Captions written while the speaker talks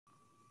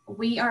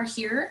We are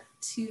here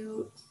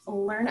to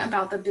learn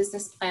about the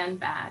business plan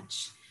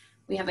badge.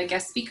 We have a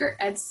guest speaker,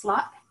 Ed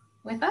Slott,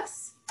 with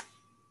us.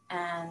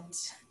 And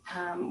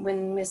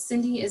when Miss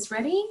Cindy is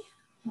ready,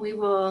 we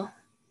will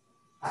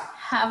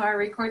have our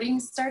recording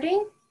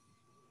starting.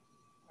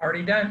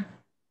 Already done.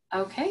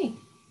 Okay.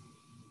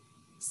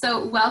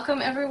 So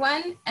welcome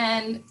everyone,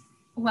 and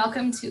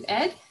welcome to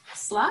Ed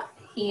Slott.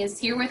 He is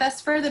here with us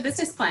for the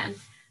business plan.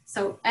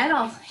 So Ed,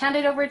 I'll hand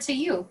it over to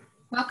you.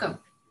 Welcome.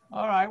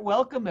 All right,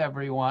 welcome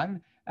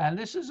everyone. And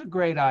this is a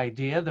great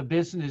idea, the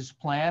business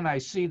plan. I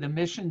see the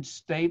mission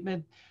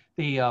statement,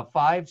 the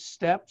 5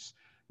 steps.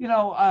 You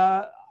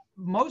know,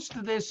 most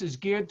of this is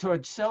geared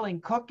towards selling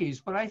cookies,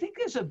 but I think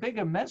there's a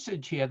bigger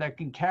message here that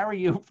can carry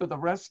you for the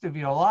rest of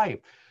your life.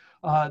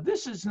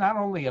 This is not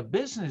only a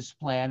business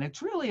plan,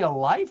 it's really a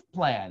life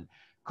plan.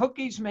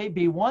 Cookies may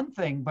be one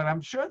thing, but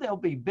I'm sure there'll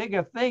be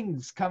bigger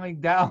things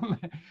coming down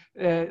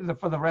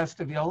for the rest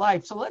of your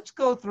life. So let's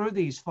go through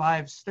these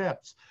 5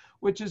 steps,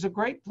 which is a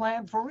great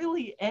plan for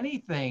really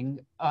anything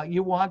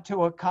you want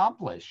to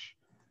accomplish.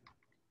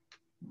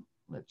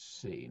 Let's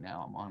see,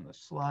 now I'm on the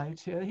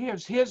slides here.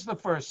 Here's the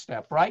first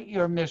step, write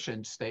your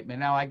mission statement.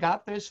 Now I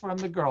got this from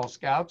the Girl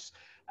Scouts,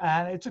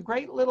 and it's a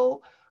great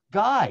little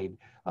guide.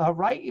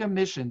 Write your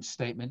mission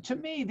statement. To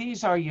me,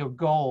 these are your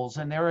goals,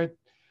 and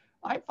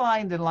I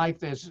find in life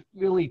there's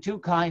really 2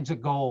 kinds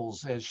of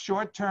goals. There's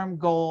short-term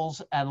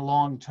goals and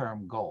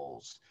long-term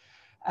goals.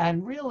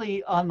 And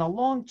really, on the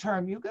long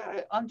term, you got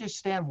to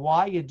understand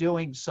why you're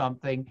doing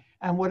something.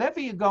 And whatever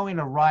you're going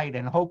to write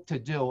and hope to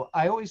do,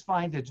 I always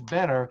find it's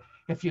better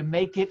if you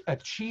make it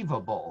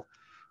achievable.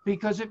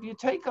 Because if you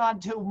take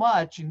on too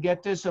much and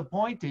get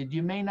disappointed,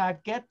 you may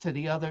not get to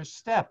the other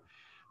step.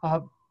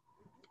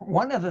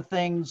 One of the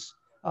things,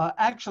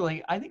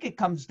 actually, I think it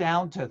comes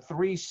down to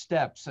 3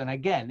 steps. And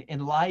again,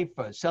 in life,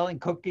 selling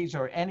cookies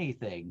or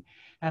anything.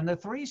 And the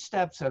 3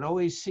 steps that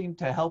always seem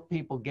to help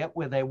people get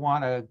where they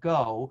want to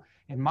go,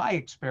 in my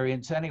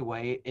experience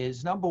anyway,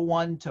 is number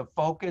 1, to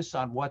focus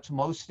on what's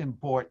most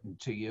important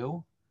to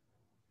you.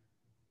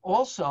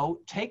 Also,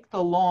 take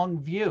the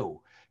long view.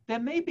 There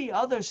may be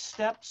other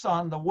steps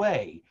on the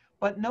way,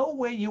 but know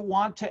where you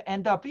want to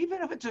end up.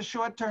 Even if it's a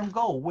short-term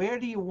goal, where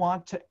do you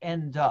want to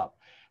end up?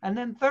 And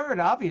then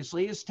third,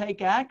 obviously, is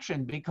take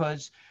action,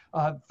 because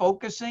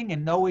focusing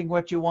and knowing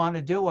what you want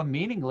to do are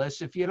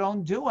meaningless if you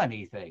don't do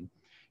anything.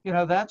 You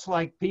know, that's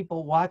like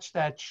people watch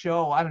that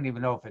show, I don't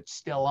even know if it's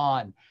still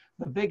on,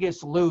 The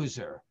Biggest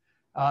Loser.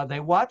 They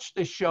watch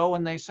the show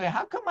and they say,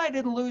 how come I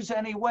didn't lose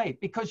any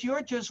weight? Because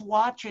you're just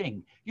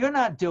watching. You're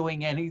not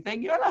doing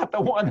anything. You're not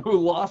the one who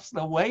lost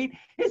the weight.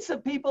 It's the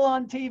people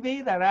on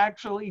TV that are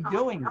actually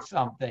doing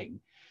something.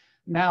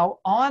 Now,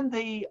 on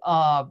the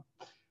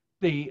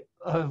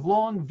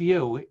long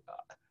view,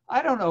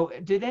 I don't know,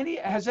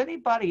 has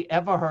anybody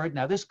ever heard,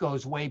 now this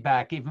goes way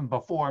back even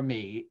before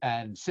me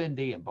and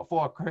Cindy and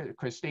before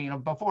Christine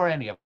and before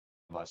any of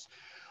us.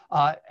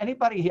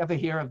 Anybody ever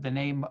hear of the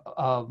name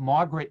of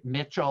Margaret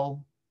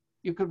Mitchell?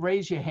 You could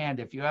raise your hand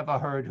if you ever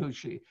heard who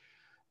she,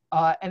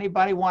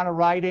 anybody want to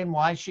write in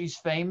why she's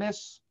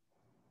famous?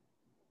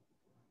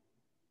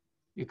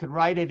 You could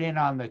write it in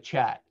on the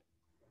chat.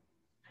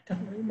 I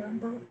don't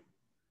remember.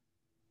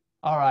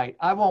 All right,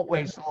 I won't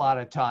waste a lot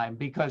of time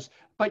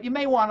but you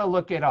may want to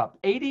look it up.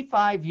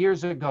 85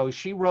 years ago,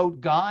 she wrote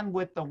Gone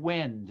with the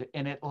Wind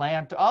in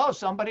Atlanta. Oh,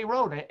 somebody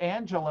wrote it.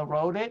 Angela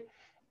wrote it.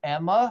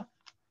 Emma.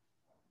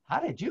 How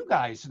did you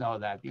guys know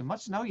that? You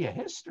must know your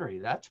history.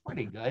 That's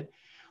pretty good.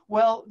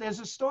 Well,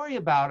 there's a story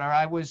about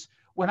her.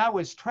 When I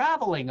was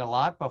traveling a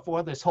lot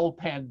before this whole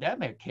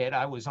pandemic hit,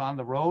 I was on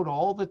the road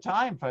all the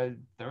time for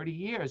 30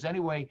 years.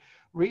 Anyway,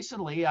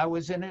 recently I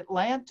was in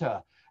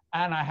Atlanta,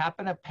 and I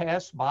happened to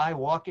pass by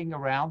walking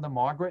around the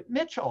Margaret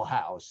Mitchell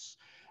house.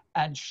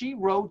 And she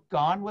wrote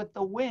Gone with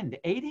the Wind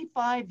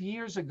 85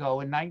 years ago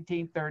in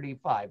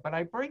 1935. But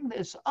I bring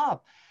this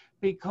up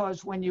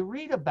because when you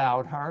read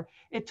about her,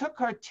 it took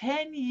her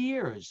 10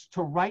 years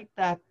to write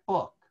that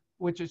book,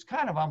 which is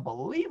kind of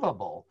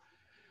unbelievable.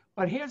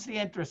 But here's the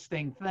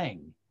interesting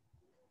thing.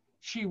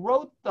 She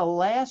wrote the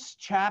last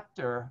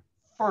chapter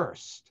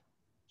first.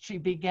 She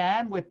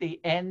began with the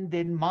end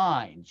in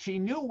mind. She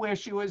knew where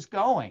she was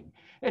going.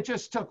 It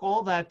just took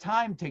all that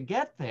time to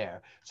get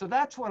there. So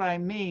that's what I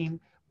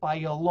mean by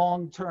your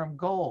long-term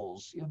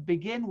goals. You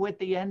begin with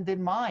the end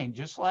in mind,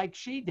 just like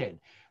she did.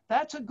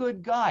 That's a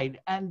good guide.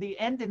 And the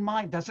end in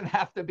mind doesn't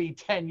have to be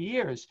 10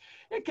 years.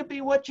 It could be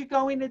what you're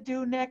going to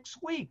do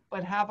next week,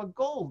 but have a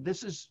goal.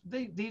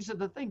 These are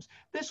the things.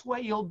 This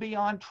way you'll be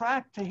on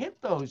track to hit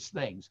those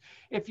things.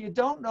 If you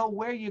don't know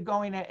where you're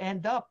going to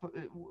end up,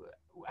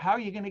 how are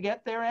you going to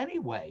get there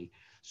anyway?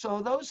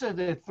 So those are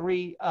the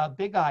 3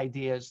 big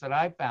ideas that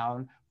I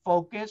found.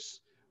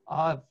 Focus,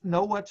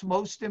 know what's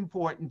most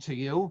important to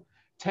you,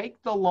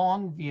 take the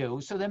long view.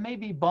 So there may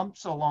be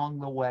bumps along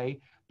the way,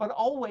 but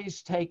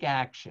always take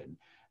action.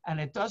 And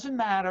it doesn't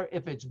matter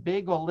if it's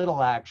big or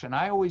little action.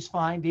 I always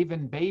find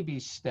even baby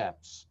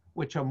steps,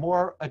 which are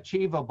more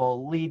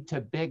achievable, lead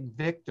to big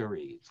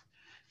victories.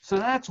 So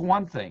that's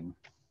one thing.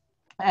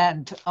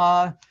 And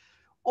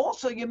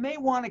Also, you may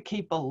want to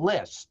keep a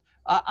list.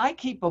 I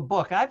keep a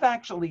book. I've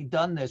actually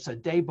done this, a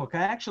day book.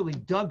 I actually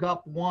dug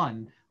up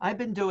one. I've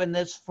been doing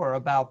this for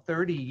about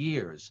 30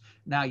 years.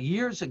 Now,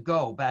 years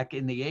ago, back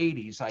in the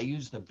 80s, I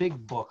used a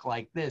big book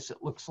like this, it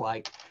looks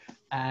like.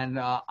 And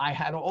I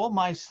had all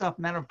my stuff.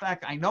 Matter of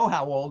fact, I know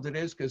how old it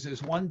is because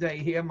there's one day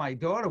here my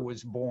daughter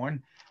was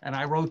born, and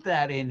I wrote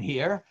that in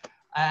here.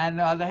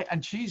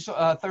 And she's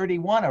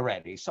 31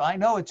 already. So I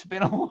know it's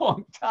been a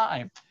long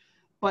time.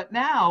 But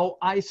now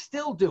I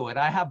still do it.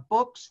 I have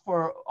books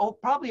for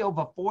probably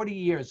over 40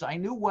 years. I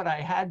knew what I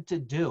had to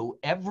do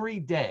every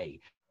day.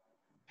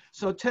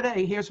 So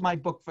today, here's my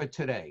book for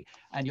today.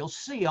 And you'll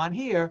see on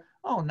here,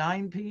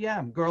 9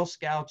 p.m., Girl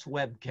Scouts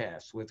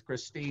webcast with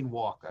Christine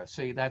Walker.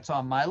 See, that's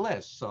on my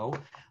list. So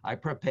I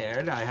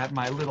prepared. I have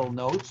my little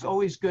notes.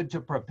 Always good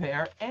to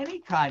prepare. Any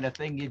kind of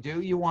thing you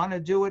do, you want to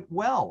do it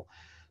well.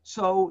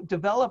 So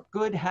develop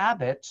good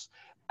habits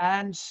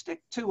and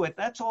stick to it.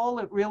 That's all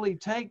it really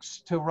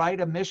takes to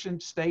write a mission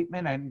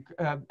statement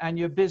and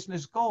your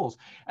business goals,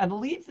 and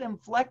leave them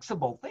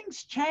flexible.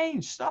 Things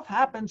change, stuff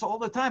happens all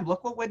the time.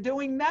 Look what we're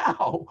doing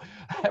now.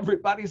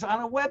 Everybody's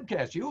on a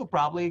webcast. You were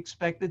probably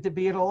expected to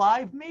be at a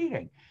live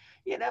meeting.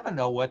 You never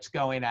know what's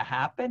going to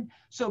happen.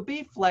 So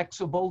be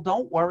flexible.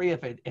 Don't worry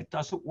if it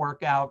doesn't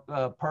work out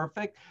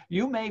perfect.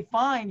 You may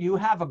find you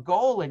have a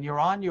goal and you're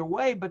on your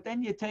way, but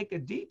then you take a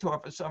detour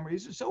for some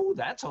reason. So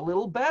that's a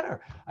little better.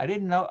 I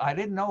didn't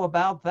know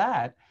about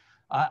that.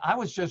 I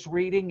was just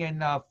reading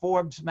in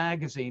Forbes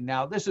magazine.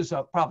 Now, this is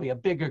probably a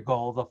bigger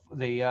goal.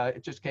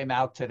 It just came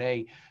out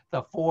today.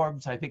 The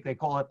Forbes, I think they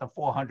call it the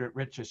 400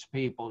 richest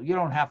people. You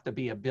don't have to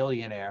be a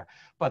billionaire,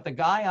 but the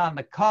guy on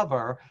the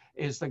cover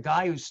is the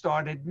guy who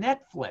started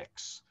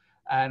Netflix.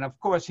 And of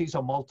course, he's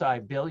a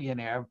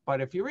multi-billionaire.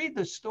 But if you read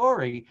the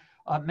story,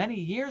 many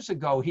years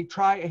ago,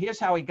 here's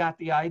how he got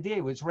the idea.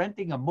 He was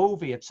renting a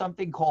movie at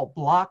something called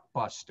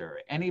Blockbuster.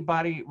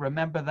 Anybody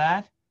remember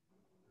that?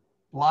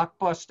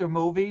 Blockbuster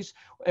movies.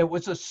 It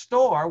was a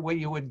store where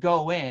you would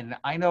go in.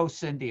 I know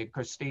Cindy and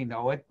Christine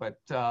know it, but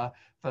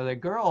for the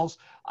girls,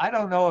 I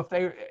don't know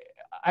if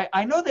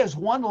I know there's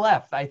one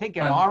left, I think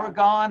in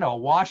Oregon or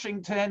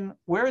Washington.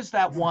 Where is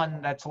that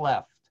one that's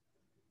left?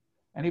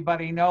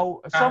 Anybody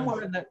know?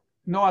 Somewhere in the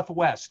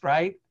Northwest,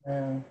 right?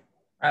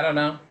 I don't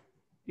know.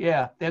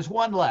 Yeah, there's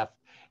one left.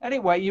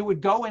 Anyway, you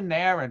would go in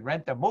there and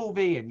rent the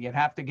movie and you'd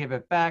have to give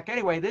it back.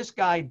 Anyway, this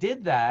guy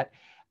did that,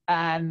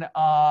 and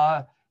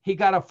he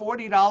got a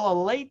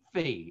 $40 late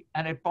fee,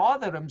 and it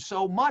bothered him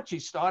so much he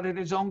started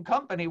his own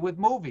company with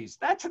movies.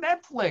 That's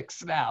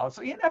Netflix now.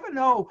 So you never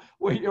know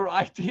where your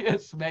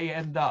ideas may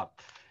end up.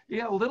 You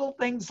know, little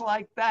things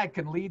like that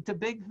can lead to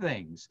big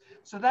things.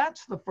 So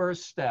that's the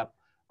first step.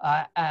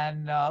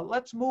 And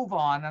let's move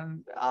on,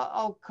 and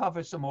I'll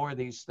cover some more of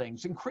these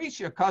things. Increase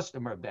your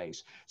customer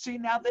base. See,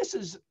 now this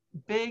is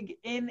big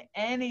in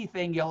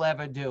anything you'll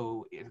ever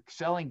do,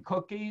 selling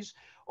cookies,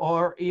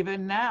 or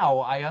even now.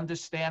 I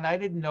understand, I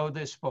didn't know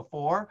this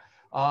before,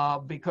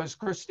 because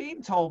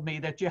Christine told me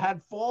that you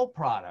had fall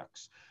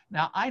products.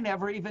 Now, I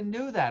never even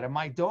knew that. And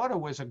my daughter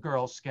was a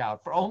Girl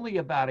Scout for only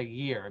about a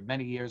year,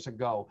 many years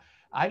ago.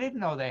 I didn't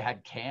know they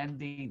had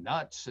candy,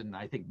 nuts, and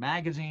I think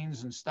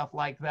magazines and stuff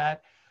like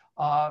that.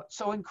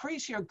 So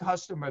increase your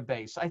customer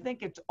base. I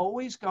think it's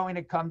always going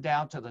to come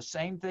down to the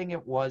same thing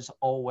it was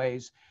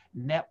always,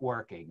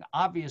 networking.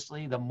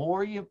 Obviously, the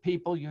more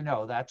people you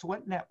know, that's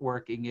what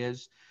networking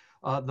is.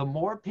 The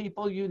more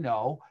people you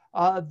know,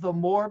 the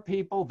more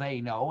people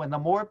they know, and the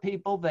more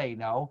people they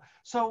know.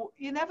 So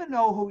you never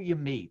know who you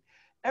meet.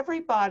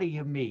 Everybody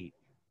you meet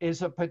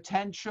is a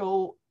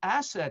potential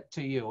asset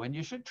to you, and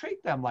you should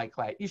treat them like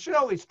that. You should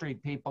always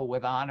treat people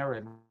with honor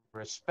and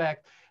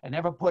respect, and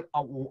never put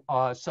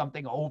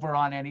something over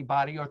on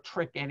anybody or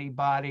trick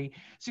anybody.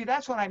 See,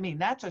 that's what I mean.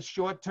 That's a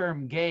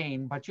short-term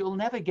gain, but you'll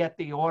never get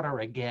the order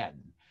again.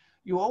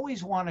 You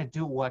always want to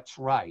do what's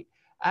right.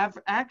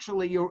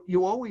 Actually,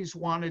 you always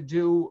want to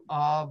do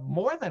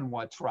more than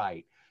what's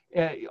right.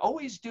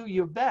 Always do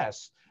your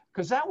best,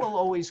 because that will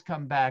always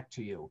come back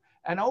to you.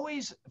 And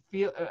always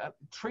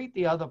treat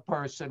the other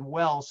person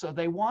well so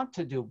they want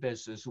to do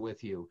business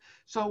with you.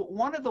 So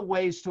one of the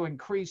ways to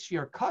increase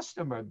your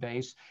customer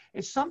base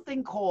is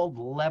something called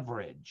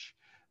leverage.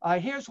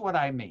 Here's what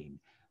I mean.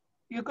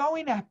 You're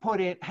going to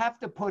have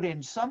to put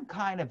in some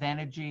kind of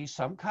energy,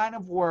 some kind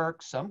of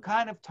work, some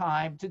kind of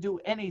time to do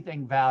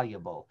anything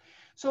valuable.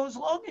 So as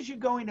long as you're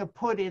going to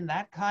put in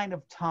that kind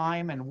of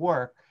time and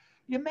work,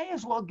 you may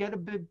as well get a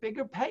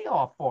bigger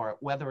payoff for it,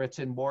 whether it's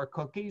in more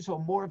cookies or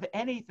more of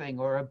anything,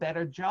 or a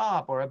better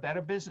job or a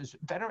better business,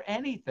 better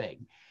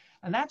anything.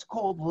 And that's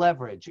called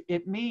leverage.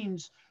 It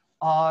means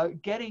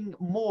getting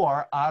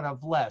more out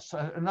of less.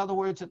 In other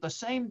words, at the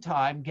same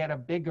time, get a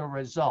bigger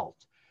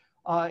result.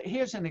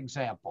 Here's an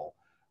example.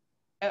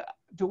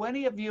 Do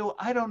any of you,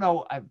 I don't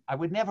know, I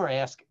would never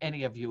ask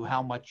any of you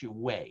how much you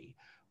weigh,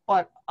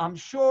 but I'm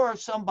sure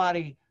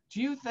somebody,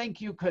 do you think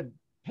you could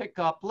pick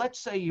up, let's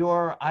say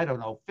you're, I don't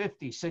know,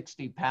 50,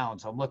 60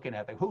 pounds. I'm looking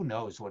at it. Who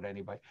knows what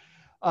anybody.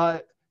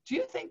 Do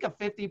you think a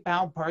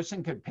 50-pound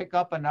person could pick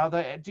up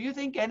another? Do you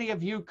think any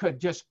of you could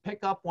just pick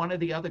up one of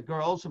the other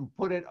girls and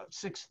put it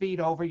 6 feet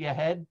over your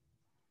head?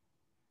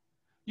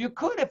 You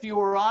could if you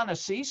were on a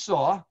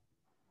seesaw,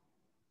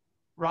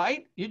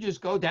 right? You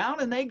just go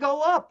down and they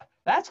go up.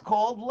 That's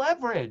called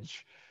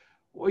leverage.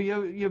 Well,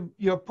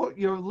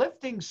 you're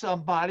lifting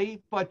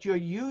somebody, but you're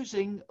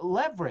using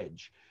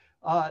leverage.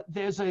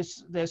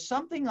 There's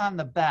something on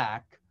the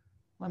back.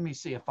 Let me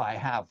see if I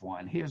have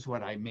one. Here's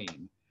what I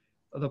mean.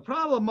 The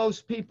problem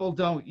most people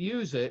don't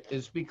use it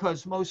is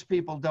because most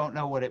people don't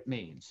know what it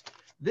means.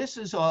 This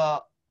is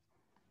a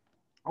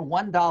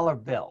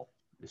 $1 bill.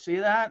 You see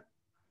that?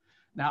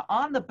 Now,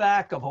 on the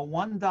back of a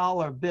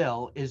 $1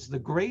 bill is the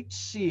Great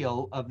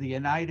Seal of the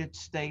United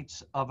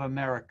States of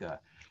America.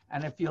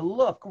 And if you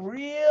look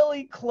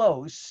really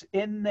close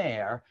in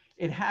there,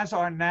 it has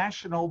our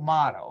national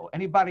motto.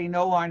 Anybody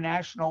know our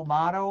national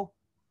motto?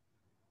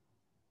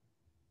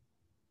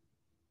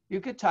 You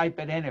could type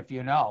it in if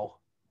you know.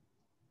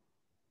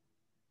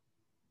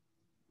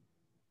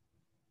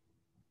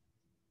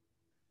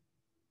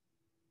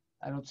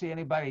 I don't see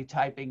anybody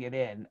typing it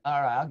in.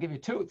 All right, I'll give you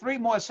 3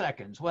 more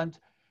seconds.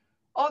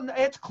 Oh,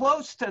 it's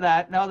close to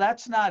that. No,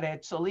 that's not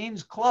it.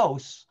 Celine's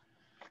close.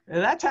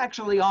 That's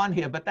actually on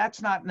here, but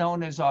that's not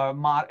known as our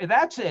motto.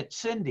 That's it,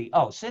 Cindy.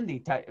 Oh, Cindy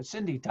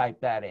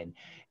typed that in.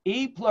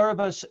 E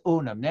pluribus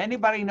unum.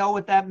 Anybody know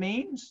what that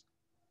means?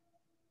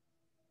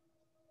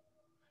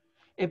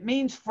 It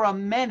means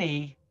from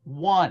many,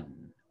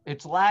 one.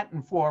 It's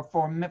Latin for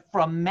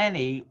from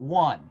many,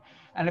 one.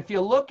 And if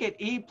you look at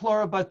e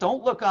pluribus,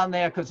 don't look on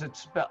there because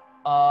it's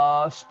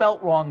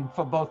spelt wrong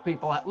for both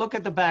people. Look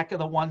at the back of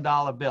the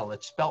 $1 bill.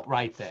 It's spelt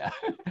right there.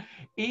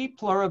 E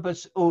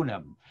pluribus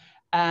unum.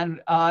 And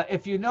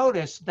if you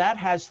notice, that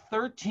has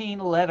 13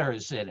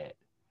 letters in it.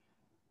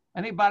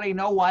 Anybody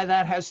know why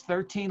that has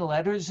 13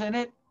 letters in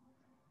it?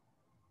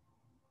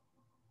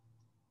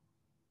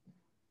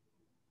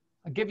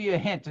 I'll give you a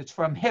hint. It's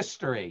from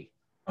history.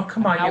 Oh,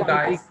 come on, you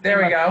guys.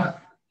 There we go.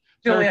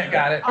 Juliet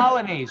got it.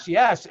 Colonies.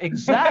 Yes,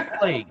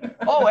 exactly.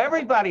 Oh,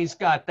 everybody's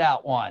got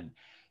that one.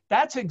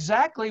 That's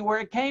exactly where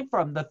it came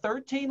from. The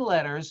 13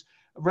 letters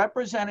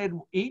represented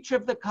each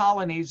of the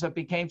colonies that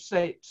became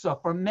states. So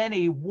for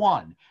many,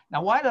 one.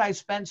 Now, why did I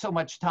spend so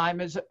much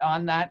time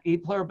on that? E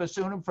pluribus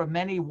unum, for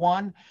many,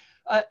 one.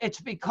 It's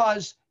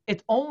because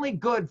it's only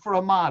good for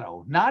a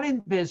motto. Not in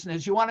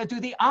business. You want to do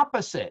the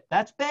opposite.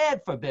 That's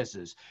bad for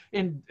business.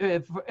 In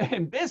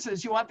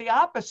business, you want the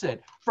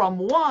opposite. From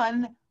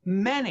one,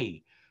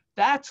 many.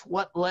 That's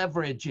what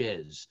leverage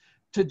is.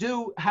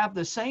 To have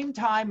the same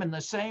time and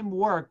the same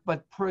work,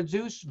 but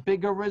produce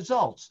bigger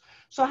results.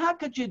 So how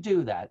could you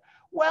do that?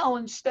 Well,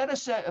 instead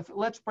of,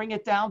 let's bring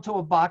it down to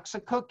a box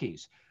of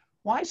cookies.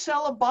 Why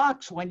sell a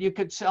box when you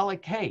could sell a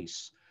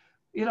case?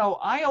 You know,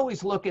 I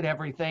always look at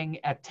everything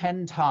at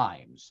 10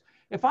 times.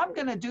 If I'm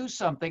going to do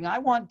something, I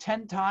want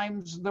 10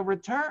 times the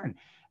return.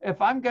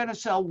 If I'm going to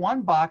sell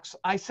one box,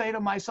 I say to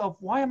myself,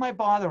 why am I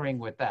bothering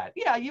with that?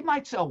 Yeah, you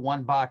might sell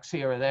one box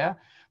here or there,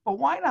 but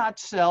why not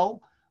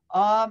sell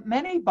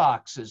many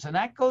boxes? And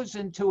that goes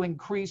into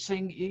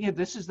increasing,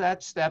 this is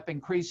that step,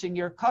 increasing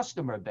your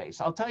customer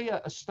base. I'll tell you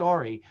a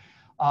story.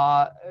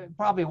 It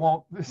probably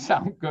won't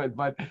sound good,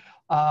 but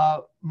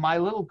my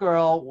little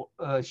girl,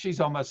 she's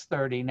almost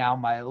 30 now,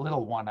 my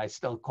little one, I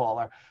still call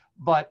her.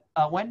 But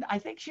when I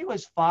think she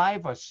was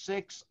 5 or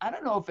 6, I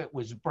don't know if it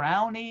was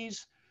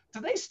brownies. Do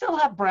they still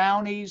have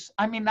brownies?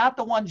 I mean, not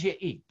the ones you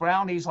eat,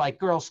 brownies like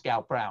Girl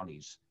Scout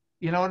brownies.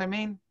 You know what I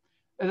mean?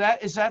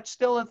 Is that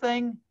still a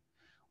thing?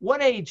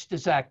 What age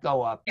does that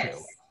go up to?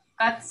 Yes,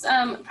 that's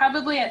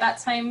probably at that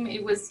time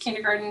it was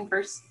kindergarten,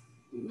 first,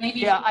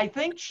 maybe. Yeah, I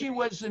think she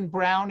was in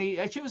brownie.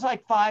 She was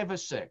like 5 or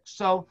 6.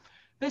 So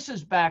this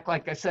is back,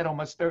 like I said,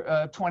 almost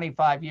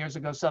 25 years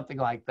ago, something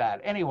like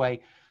that.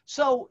 Anyway,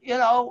 so, you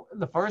know,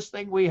 the first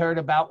thing we heard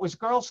about was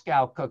Girl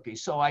Scout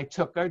cookies. So I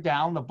took her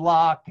down the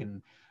block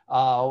and,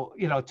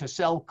 you know, to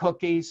sell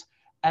cookies.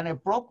 And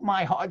it broke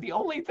my heart. The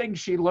only thing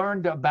she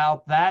learned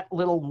about that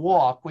little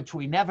walk, which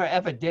we never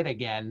ever did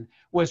again,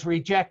 was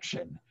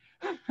rejection.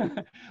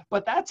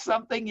 But that's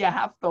something you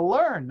have to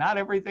learn. Not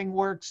everything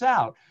works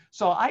out.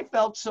 So I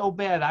felt so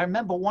bad. I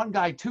remember one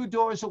guy 2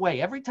 doors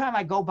away. Every time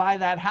I go by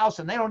that house,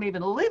 and they don't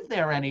even live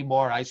there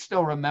anymore, I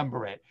still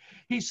remember it.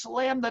 He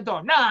slammed the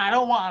door. Nah, I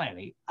don't want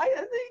any.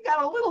 You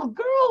got a little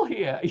girl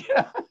here. You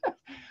know?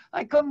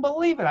 I couldn't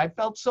believe it. I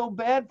felt so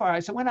bad for her. I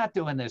said, we're not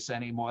doing this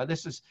anymore.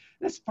 This is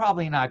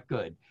probably not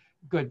good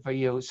for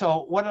you.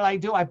 So what did I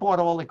do? I bought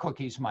all the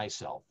cookies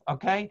myself,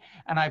 okay?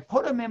 And I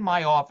put them in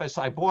my office.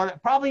 I bought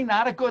it, probably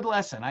not a good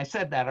lesson. I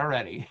said that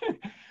already.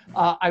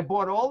 I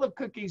bought all the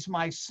cookies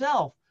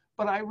myself,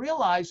 but I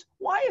realized,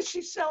 why is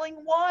she selling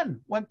one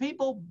when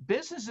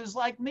businesses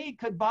like me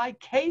could buy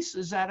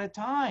cases at a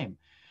time?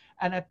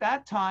 And at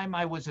that time,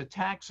 I was a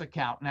tax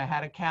accountant.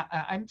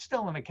 I'm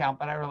still an accountant,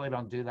 but I really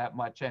don't do that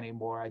much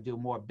anymore. I do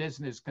more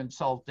business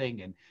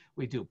consulting, and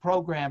we do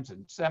programs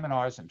and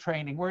seminars and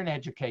training. We're an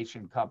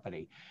education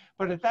company.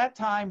 But at that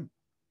time,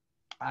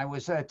 I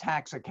was a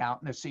tax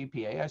accountant, a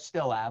CPA. I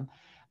still am.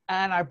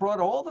 And I brought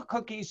all the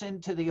cookies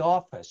into the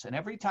office. And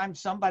every time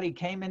somebody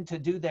came in to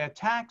do their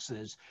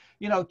taxes,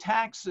 you know,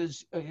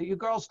 taxes, you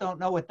girls don't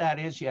know what that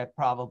is yet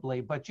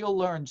probably, but you'll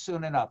learn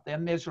soon enough. They're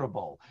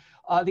miserable.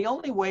 The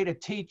only way to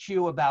teach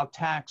you about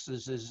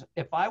taxes is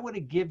if I were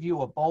to give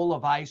you a bowl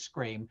of ice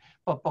cream,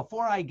 but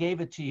before I gave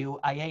it to you,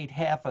 I ate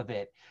half of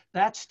it.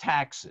 That's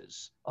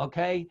taxes,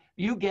 okay?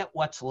 You get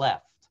what's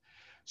left.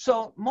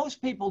 So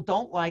most people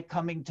don't like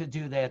coming to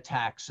do their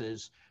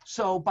taxes.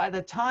 So by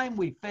the time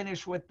we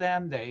finish with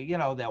them,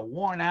 they're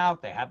worn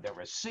out. They have their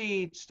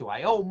receipts. Do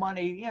I owe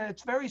money? You know,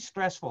 it's very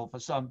stressful for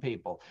some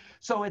people.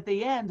 So at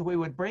the end, we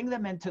would bring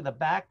them into the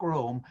back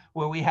room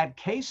where we had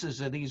cases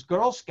of these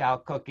Girl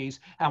Scout cookies,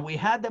 and we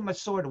had them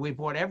assorted. We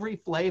bought every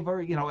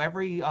flavor, you know,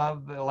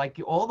 like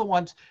all the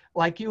ones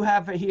like you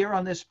have here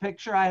on this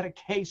picture. I had a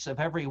case of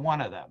every one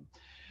of them.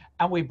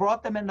 And we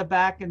brought them in the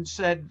back and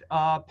said,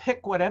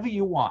 pick whatever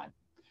you want.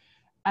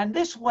 And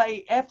this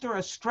way, after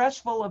a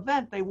stressful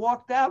event, they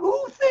walked out,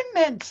 ooh, Thin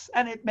Mints,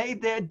 and it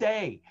made their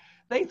day.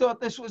 They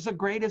thought this was the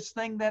greatest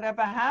thing that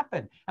ever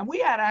happened. And we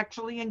had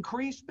actually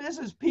increased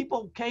business.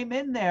 People came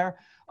in there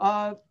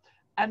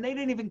and they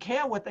didn't even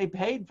care what they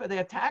paid for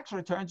their tax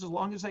returns as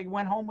long as they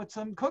went home with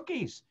some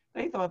cookies.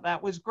 They thought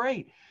that was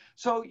great.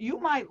 So you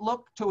might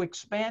look to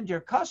expand your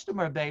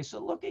customer base.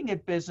 Looking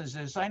at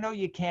businesses, I know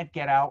you can't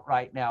get out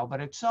right now, but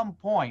at some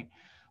point,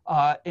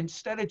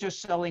 instead of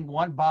just selling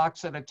one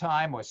box at a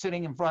time or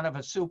sitting in front of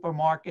a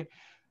supermarket,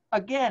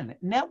 again,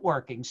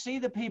 networking, see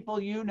the people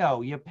you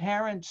know, your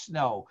parents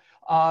know.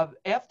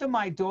 After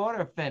my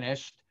daughter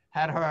finished,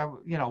 had her,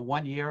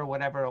 1 year or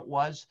whatever it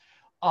was,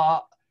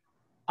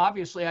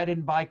 obviously I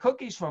didn't buy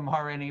cookies from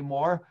her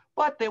anymore,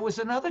 but there was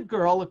another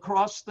girl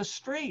across the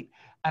street.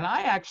 And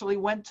I actually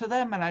went to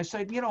them and I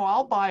said,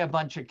 I'll buy a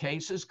bunch of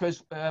cases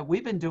because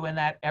we've been doing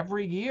that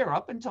every year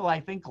up until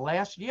I think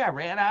last year. I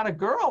ran out of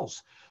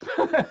girls.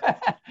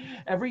 I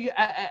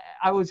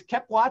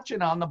kept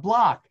watching on the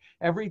block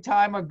every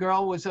time a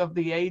girl was of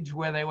the age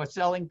where they were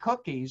selling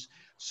cookies.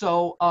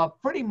 So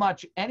pretty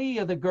much any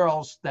of the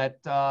girls that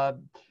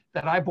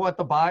I bought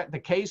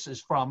the cases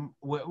from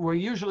were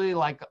usually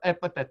like up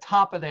at the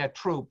top of their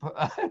troop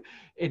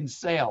in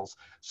sales.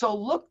 So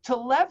look to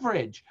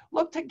leverage,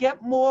 look to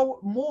get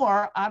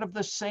more out of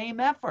the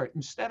same effort.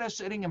 Instead of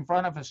sitting in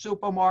front of a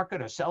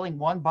supermarket or selling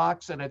one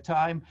box at a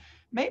time,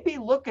 maybe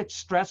look at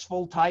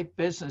stressful type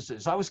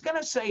businesses. I was going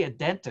to say a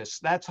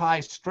dentist, that's high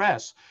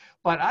stress,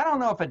 but I don't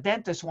know if a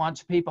dentist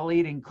wants people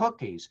eating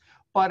cookies.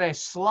 But a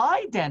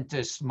sly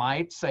dentist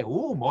might say,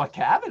 ooh, more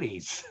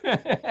cavities.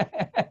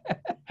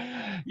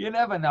 You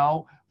never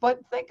know. But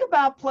think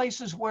about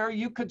places where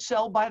you could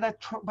sell by the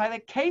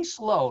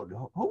caseload.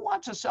 Who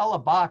wants to sell a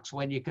box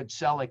when you could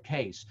sell a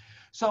case?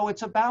 So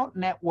it's about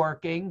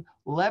networking,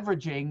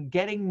 leveraging,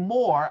 getting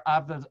more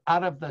out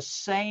of the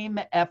same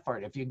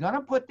effort. If you're going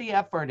to put the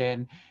effort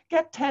in,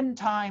 get 10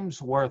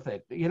 times worth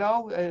it.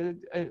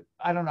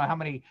 I don't know how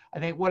many, I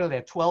think, what are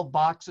there, 12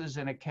 boxes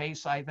in a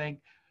case, I think.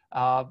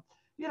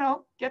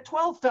 Get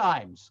 12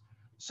 times.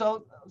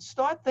 So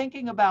start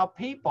thinking about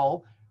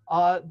people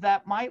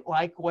that might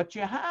like what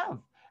you have.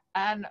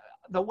 And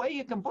the way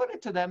you can put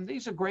it to them,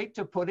 these are great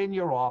to put in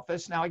your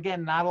office. Now,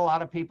 again, not a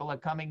lot of people are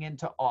coming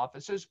into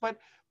offices, but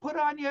put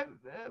on your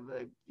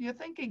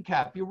thinking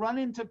cap. You run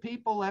into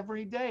people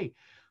every day.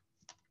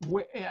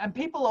 And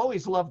people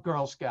always love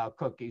Girl Scout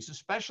cookies,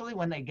 especially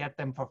when they get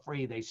them for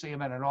free. They see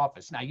them in an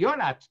office. Now, you're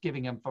not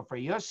giving them for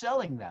free. You're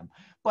selling them.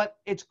 But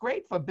it's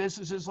great for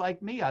businesses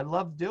like me. I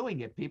love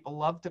doing it. People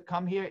love to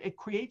come here. It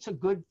creates a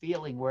good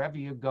feeling wherever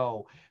you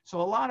go. So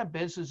a lot of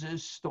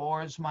businesses,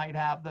 stores might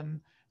have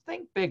them.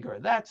 Think bigger.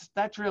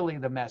 That's really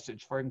the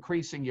message for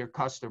increasing your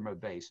customer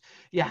base.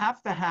 You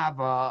have to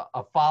have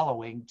a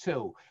following,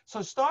 too.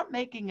 So start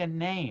making a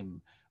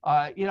name.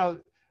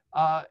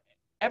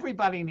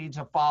 Everybody needs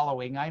a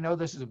following. I know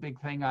this is a big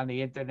thing on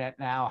the internet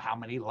now, how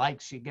many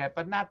likes you get,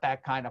 but not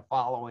that kind of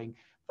following.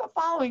 The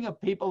following of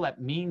people that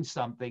mean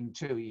something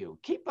to you.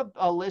 Keep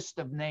a list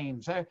of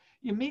names.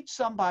 You meet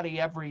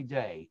somebody every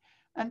day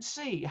and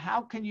see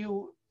how can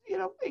you,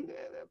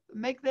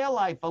 make their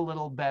life a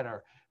little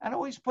better, and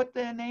always put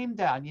their name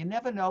down. You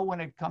never know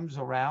when it comes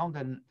around,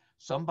 and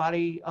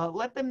somebody,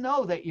 let them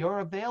know that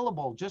you're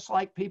available, just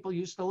like people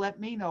used to let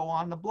me know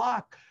on the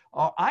block.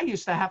 I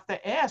used to have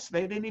to ask.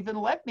 They didn't even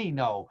let me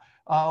know.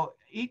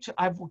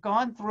 I've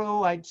gone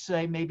through, I'd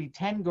say maybe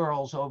 10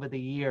 girls over the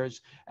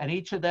years, and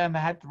each of them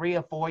had 3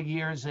 or 4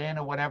 years in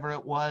or whatever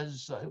it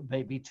was,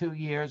 maybe 2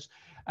 years.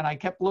 And I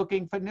kept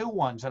looking for new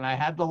ones, and I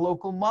had the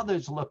local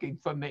mothers looking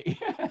for me.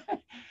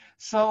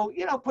 So,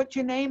 put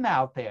your name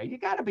out there. You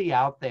got to be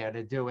out there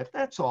to do it.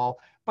 That's all.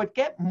 But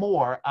get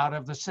more out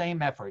of the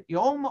same effort. You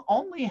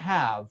only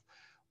have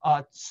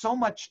so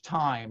much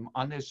time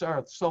on this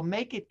earth. So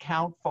make it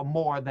count for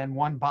more than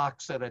one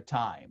box at a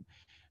time.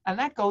 And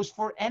that goes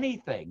for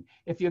anything.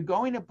 If you're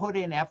going to put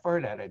in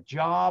effort at a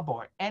job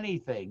or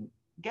anything,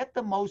 get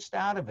the most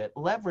out of it,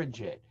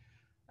 leverage it.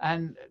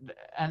 And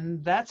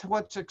that's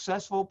what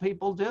successful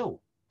people do.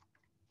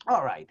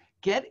 All right,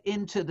 get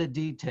into the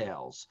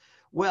details.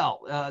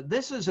 Well,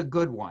 this is a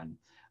good one.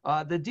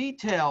 The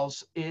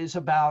details is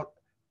about,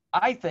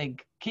 I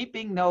think,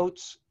 keeping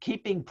notes,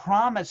 keeping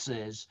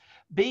promises,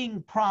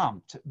 being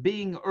prompt,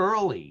 being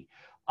early.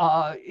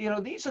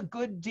 These are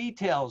good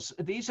details.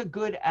 These are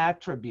good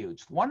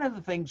attributes. One of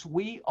the things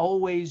we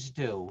always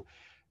do,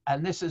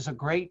 and this is a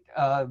great,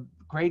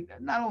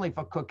 not only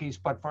for cookies,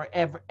 but for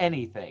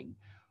anything,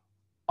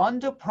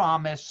 under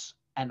promise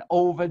and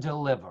over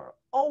deliver.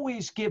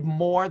 Always give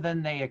more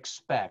than they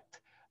expect.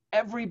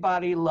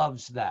 Everybody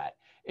loves that.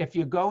 If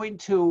you're going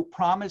to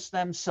promise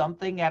them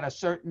something at a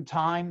certain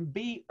time,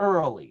 be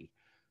early.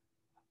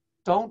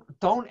 Don't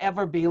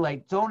ever be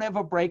late. Don't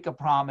ever break a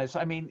promise.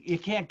 I mean, you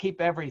can't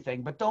keep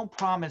everything, but don't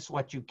promise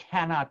what you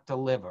cannot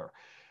deliver.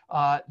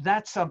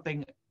 That's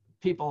something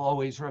people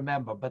always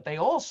remember, but they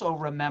also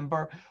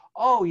remember,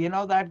 oh, you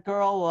know, that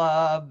girl,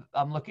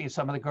 I'm looking at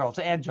some of the girls,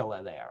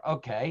 Angela there.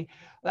 Okay.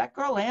 That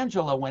girl,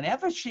 Angela,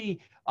 whenever she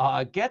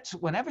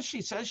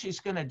says she's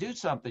going to do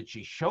something,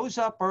 she shows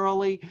up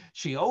early.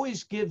 She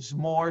always gives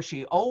more.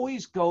 She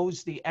always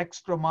goes the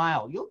extra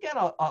mile. You'll get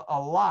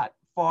a lot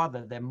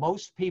farther than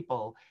most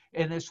people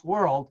in this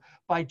world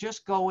by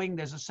just going,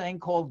 there's a saying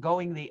called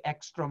going the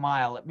extra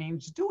mile. It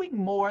means doing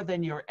more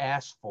than you're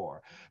asked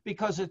for.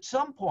 Because at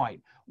some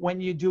point, when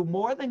you do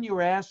more than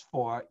you're asked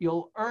for,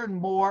 you'll earn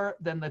more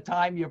than the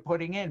time you're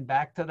putting in,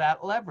 back to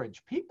that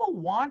leverage. People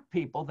want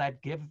people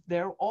that give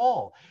their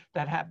all,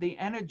 that have the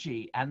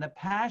energy and the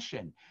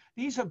passion.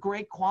 These are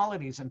great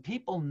qualities, and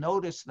people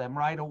notice them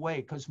right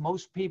away because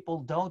most people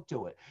don't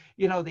do it.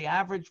 You know, the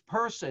average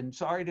person,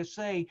 sorry to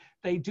say,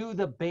 they do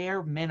the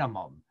bare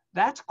minimum.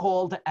 That's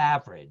called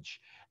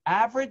average.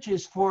 Average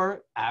is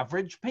for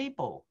average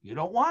people. You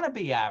don't want to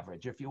be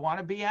average. If you want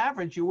to be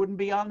average, you wouldn't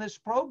be on this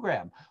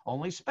program.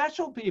 Only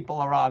special people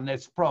are on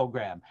this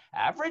program.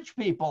 Average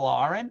people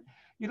aren't.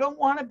 You don't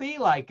want to be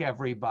like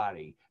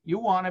everybody. You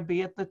want to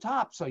be at the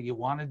top. So you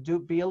want to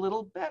be a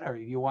little better.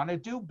 You want to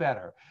do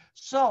better.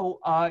 So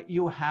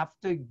you have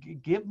to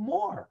give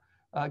more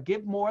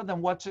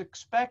than what's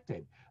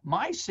expected.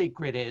 My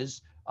secret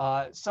is,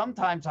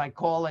 sometimes I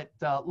call it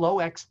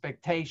low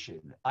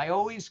expectation. I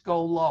always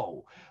go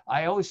low.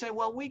 I always say,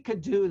 well, we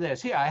could do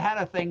this. Here, I had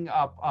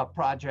a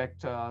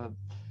project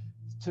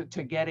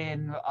to get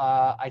in,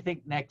 I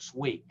think next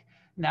week.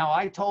 Now,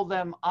 I told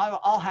them,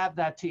 I'll have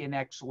that to you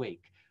next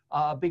week.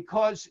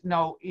 Because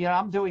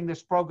I'm doing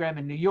this program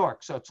in New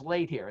York, so it's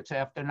late here. It's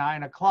after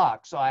 9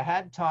 o'clock. So I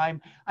had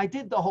time. I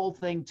did the whole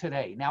thing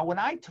today. Now, when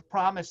I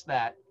promised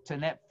that to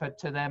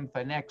them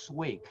for next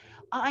week,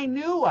 I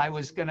knew I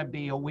was going to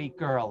be a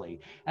week early.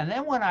 And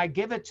then when I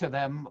give it to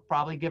them,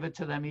 probably give it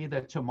to them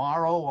either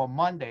tomorrow or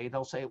Monday,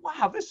 they'll say,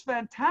 wow, this is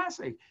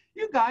fantastic.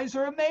 You guys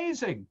are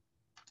amazing.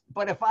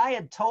 But if I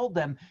had told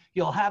them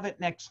you'll have it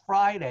next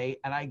Friday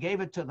and I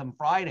gave it to them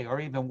Friday, or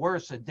even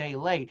worse, a day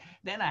late,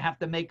 then I have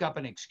to make up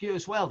an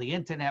excuse. Well, the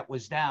internet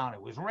was down,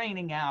 it was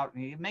raining out,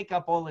 and you make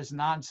up all this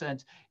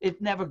nonsense.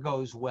 It never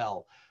goes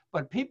well.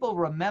 But people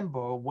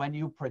remember when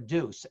you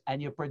produce, and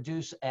you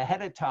produce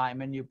ahead of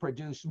time, and you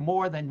produce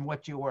more than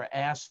what you were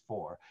asked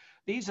for.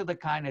 These are the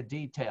kind of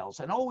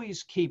details. And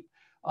always keep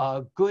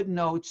good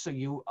notes so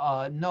you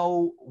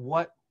know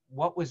what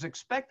was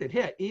expected.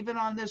 Here, even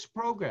on this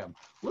program,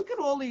 look at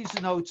all these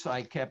notes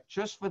I kept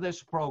just for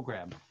this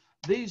program.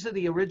 These are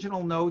the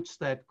original notes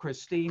that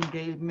Christine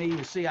gave me.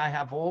 You see, I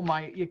have all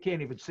my, you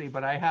can't even see,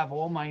 but I have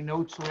all my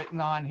notes written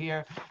on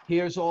here.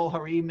 Here's all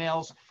her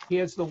emails.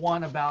 Here's the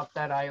one about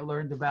that I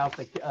learned about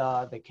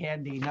the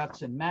candy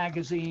nuts and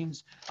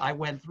magazines. I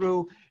went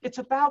through. It's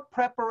about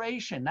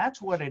preparation.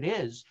 That's what it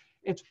is.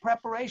 It's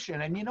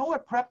preparation. And you know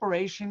what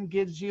preparation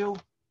gives you?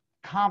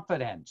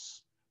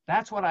 Confidence.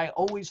 That's what I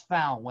always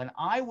found. When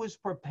I was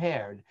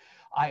prepared,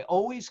 I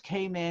always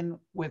came in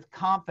with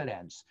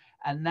confidence.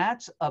 And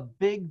that's a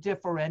big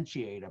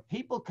differentiator.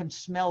 People can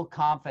smell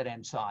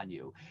confidence on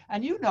you.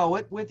 And you know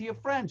it with your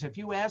friends. If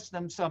you ask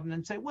them something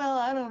and say, well,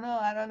 I don't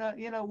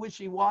know,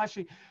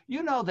 wishy-washy,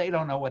 you know they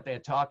don't know what they're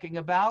talking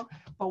about.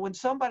 But when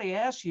somebody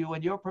asks you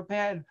and you're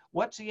prepared,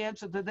 what's the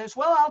answer to this?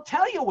 Well, I'll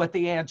tell you what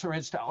the answer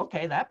is to,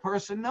 okay, that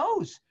person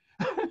knows.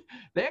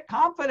 They're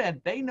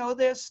confident. They know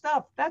their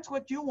stuff. That's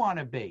what you want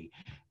to be.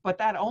 But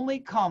that only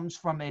comes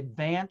from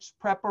advanced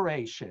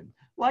preparation,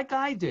 like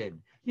I did.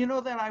 You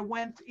know that I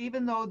went,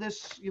 even though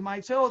this, you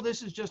might say, oh,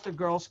 this is just a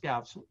Girl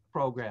Scouts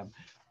program.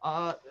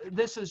 I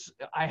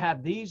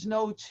have these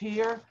notes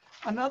here.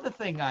 Another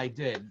thing I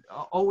did,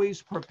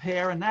 always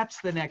prepare, and that's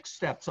the next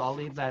step. So I'll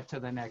leave that to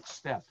the next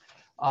step.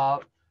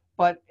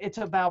 But it's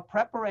about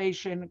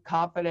preparation,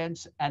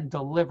 confidence, and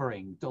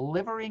delivering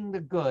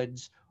the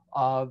goods,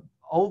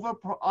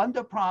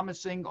 under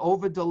promising,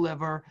 over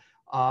deliver.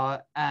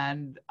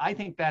 And I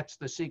think that's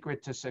the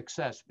secret to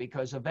success,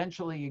 because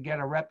eventually you get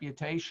a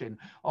reputation.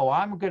 Oh,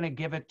 I'm going to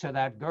give it to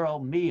that girl,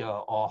 Mia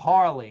or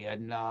Harley,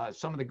 and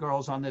some of the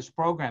girls on this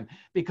program,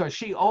 because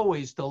she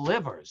always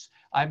delivers.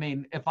 I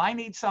mean, if I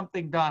need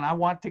something done, I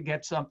want to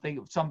get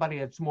somebody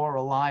that's more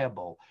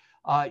reliable.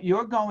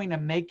 You're going to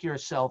make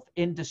yourself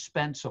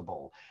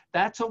indispensable.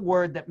 That's a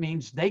word that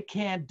means they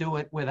can't do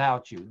it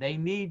without you. They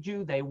need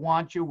you, they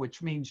want you,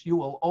 which means you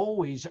will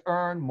always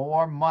earn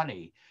more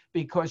money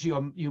because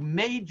you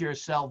made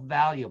yourself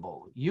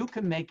valuable. You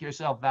can make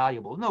yourself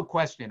valuable. No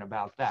question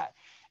about that.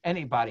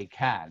 Anybody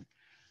can.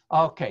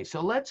 Okay,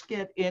 so let's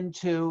get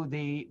into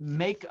the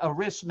make a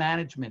risk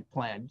management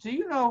plan. Do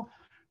you know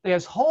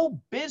there's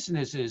whole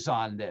businesses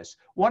on this?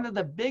 One of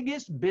the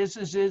biggest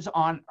businesses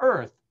on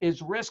earth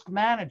is risk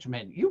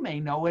management. You may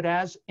know it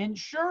as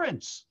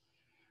insurance.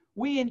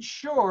 We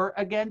insure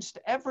against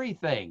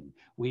everything.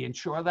 We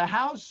insure the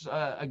house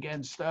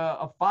against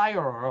a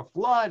fire or a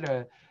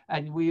flood,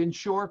 and we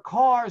insure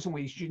cars, and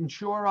we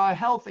insure our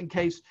health in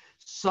case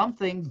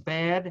something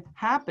bad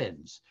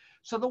happens.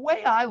 So the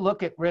way I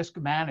look at risk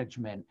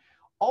management,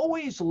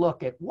 always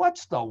look at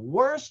what's the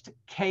worst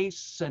case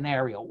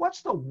scenario.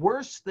 What's the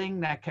worst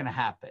thing that can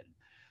happen?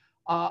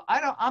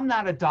 I'm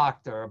not a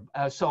doctor,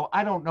 so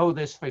I don't know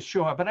this for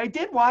sure, but I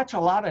did watch a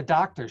lot of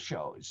doctor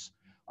shows.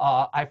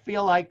 I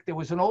feel like there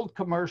was an old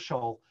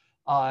commercial.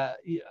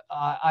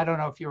 I don't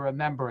know if you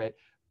remember it,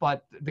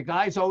 but the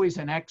guy's always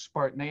an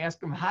expert, and they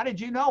ask him, "How did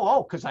you know?"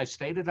 "Oh, because I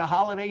stayed at a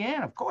Holiday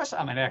Inn. Of course,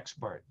 I'm an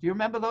expert." Do you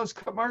remember those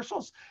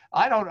commercials?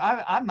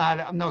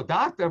 I'm no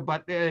doctor,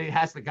 but it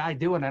has the guy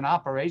doing an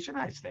operation.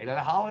 I stayed at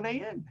a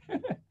Holiday Inn.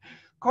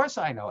 Of course,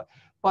 I know it.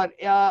 But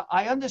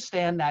I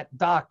understand that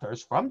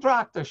doctors, from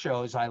doctor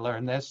shows, I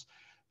learned this,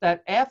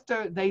 that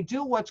after they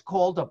do what's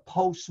called a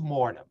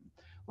post-mortem.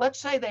 Let's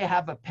say they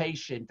have a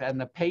patient and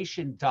the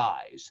patient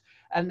dies,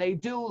 and they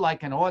do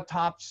like an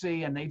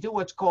autopsy and they do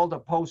what's called a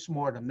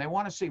post-mortem. They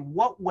want to see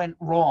what went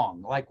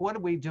wrong, like what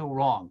did we do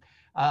wrong?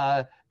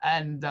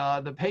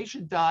 The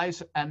patient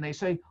dies and they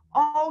say,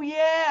 "Oh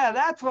yeah,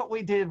 that's what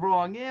we did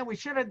wrong. Yeah, we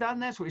should have done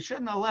this. We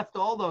shouldn't have left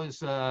all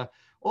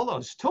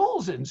those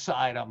tools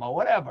inside them or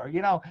whatever.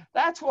 You know,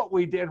 that's what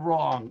we did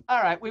wrong.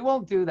 All right, we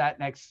won't do that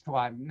next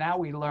time. Now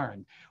we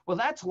learned." Well,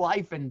 that's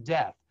life and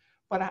death.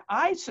 But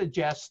I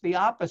suggest the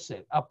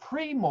opposite, a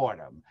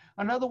pre-mortem.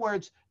 In other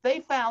words, they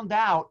found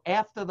out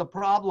after the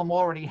problem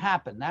already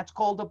happened. That's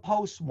called a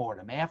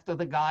post-mortem, after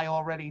the guy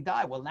already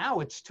died. Well, now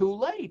it's too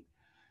late.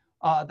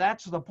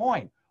 That's the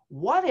point.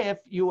 What if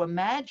you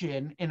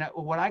imagine in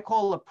what I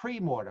call a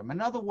pre-mortem? In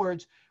other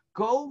words,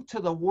 go to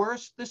the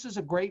worst. This is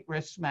a great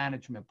risk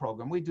management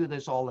program. We do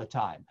this all the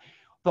time.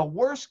 The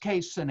worst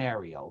case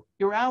scenario,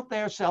 you're out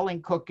there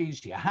selling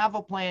cookies, you have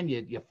a plan,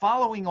 you're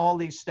following all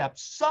these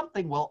steps,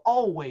 something will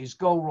always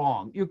go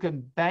wrong. You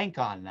can bank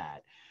on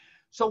that.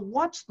 So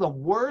what's the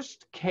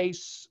worst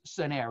case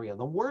scenario,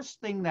 the worst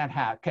thing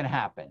that can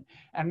happen?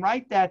 And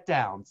write that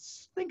down.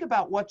 Think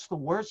about what's the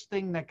worst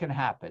thing that can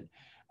happen.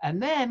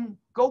 And then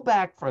go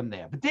back from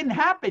there. But it didn't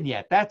happen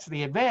yet. That's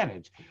the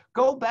advantage.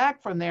 Go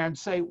back from there and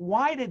say,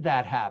 why did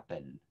that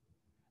happen?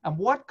 And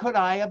what could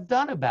I have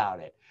done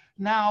about it?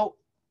 Now,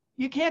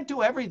 you can't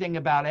do everything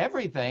about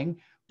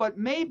everything, but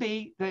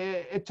maybe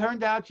it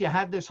turned out you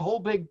had this whole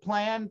big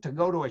plan to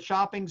go to a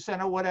shopping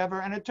center,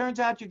 whatever, and it turns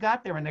out you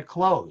got there and they're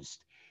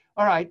closed.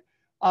 All right,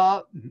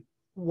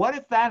 what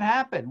if that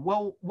happened?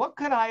 Well, what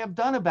could I have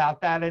done about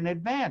that in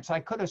advance?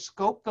 I could have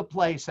scoped the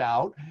place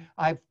out.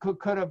 I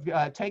could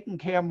have taken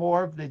care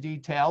more of the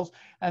details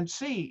and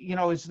see, you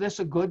know, is this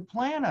a good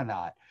plan or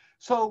not?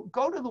 So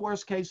go to the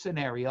worst case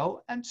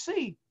scenario and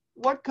see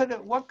what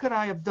could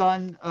I have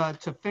done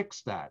to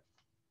fix that.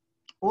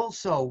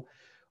 Also,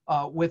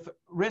 with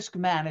risk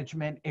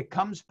management, it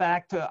comes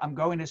back to, I'm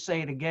going to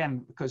say it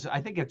again because I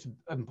think it's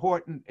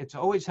important. It's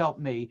always helped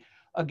me.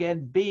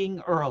 Again, being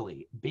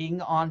early,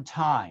 being on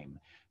time,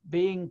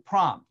 being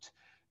prompt.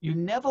 You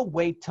never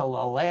wait till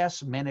the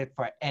last minute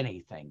for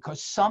anything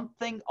because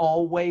something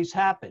always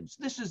happens.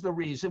 This is the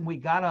reason we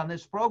got on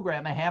this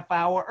program a half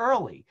hour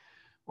early,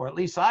 or at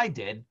least I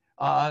did.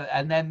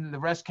 And then the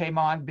rest came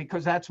on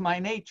because that's my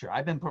nature.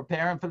 I've been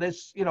preparing for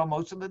this, you know,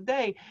 most of the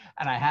day.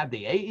 And I had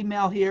the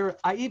email here.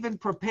 I even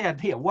prepared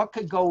here. What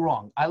could go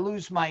wrong? I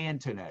lose my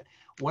internet.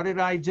 What did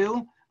I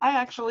do? I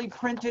actually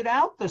printed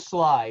out the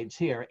slides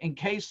here in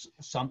case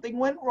something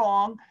went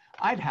wrong.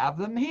 I'd have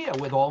them here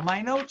with all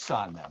my notes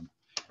on them.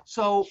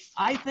 So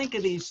I think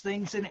of these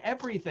things in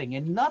everything,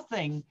 and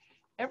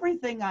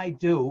everything I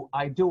do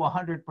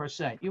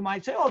 100%. You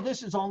might say, oh,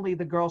 this is only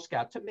the Girl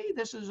Scout. To me,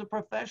 this is a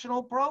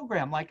professional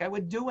program, like I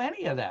would do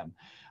any of them.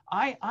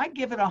 I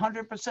give it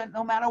 100%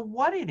 no matter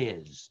what it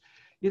is.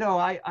 You know,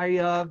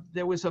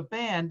 there was a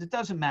band, it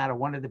doesn't matter,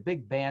 one of the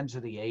big bands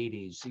of the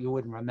 80s. You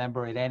wouldn't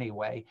remember it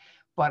anyway.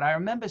 But I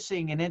remember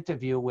seeing an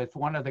interview with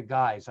one of the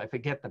guys. I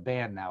forget the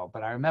band now,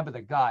 but I remember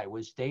the guy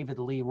was David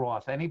Lee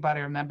Roth.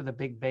 Anybody remember the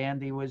big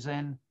band he was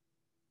in?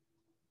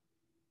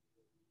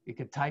 You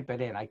could type it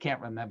in. I can't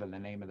remember the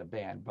name of the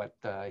band, but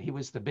he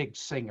was the big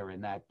singer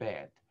in that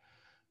band.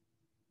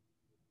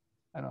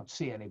 I don't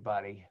see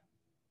anybody.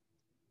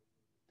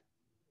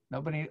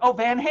 Nobody. Oh,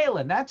 Van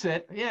Halen. That's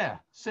it. Yeah,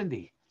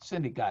 Cindy.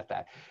 Cindy got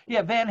that.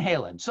 Yeah, Van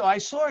Halen. So I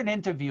saw an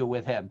interview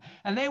with him,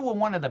 and they were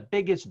one of the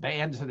biggest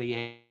bands of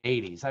the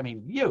 80s. I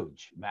mean,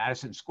 huge,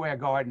 Madison Square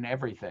Garden,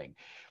 everything.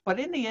 But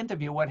in the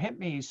interview, what hit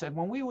me, he said,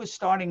 when we were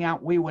starting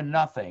out, we were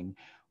nothing.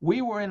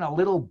 We were in a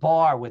little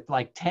bar with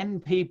like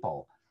 10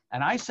 people.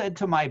 And I said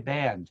to my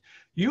band,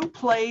 you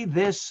play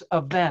this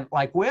event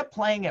like we're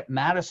playing at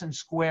Madison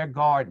Square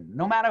Garden,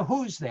 no matter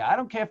who's there. I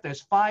don't care if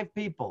there's 5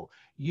 people.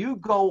 You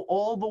go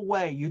all the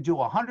way. You do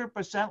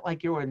 100%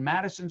 like you were in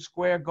Madison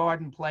Square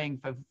Garden playing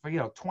for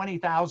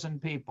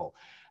 20,000 people.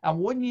 And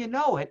wouldn't you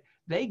know it,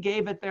 they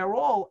gave it their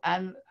all.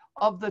 And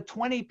of the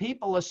 20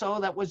 people or so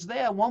that was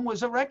there, one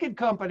was a record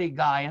company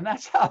guy, and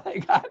that's how they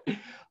got.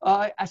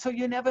 So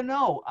you never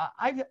know.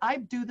 I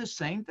do the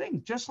same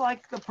thing, just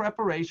like the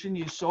preparation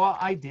you saw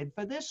I did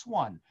for this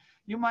one.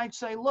 You might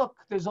say, look,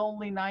 there's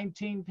only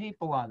 19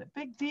 people on it.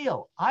 Big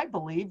deal. I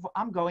believe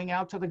I'm going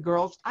out to the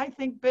girls. I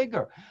think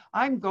bigger.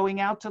 I'm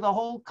going out to the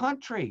whole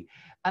country.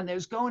 And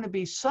there's going to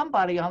be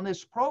somebody on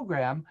this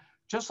program,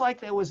 just like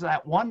there was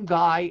that one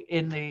guy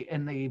in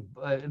the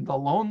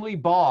lonely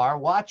bar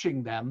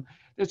watching them.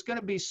 There's going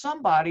to be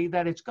somebody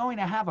that it's going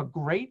to have a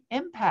great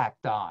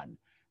impact on.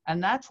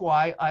 And that's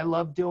why I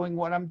love doing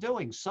what I'm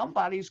doing.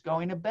 Somebody's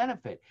going to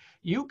benefit.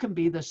 You can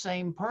be the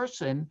same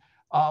person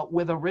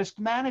with a risk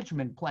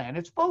management plan.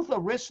 It's both a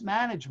risk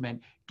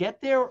management,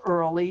 get there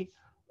early,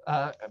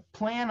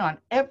 plan on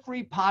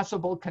every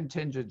possible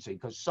contingency,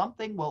 because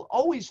something will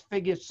always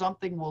figure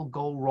something will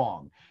go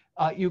wrong.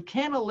 You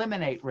can't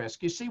eliminate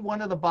risk. You see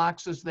one of the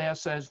boxes there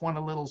says, one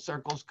of the little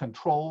circles,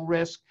 control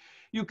risk.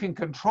 You can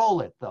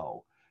control it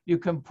though. You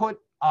can put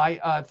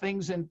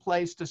things in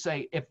place to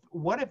say,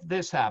 what if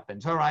this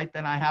happens? All right,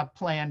 then I have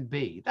plan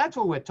B. That's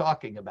what we're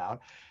talking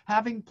about,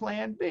 having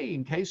plan B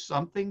in case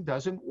something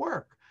doesn't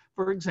work.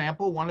 For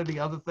example, one of the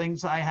other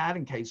things I had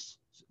in case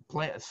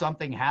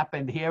something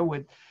happened here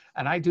with,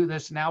 and I do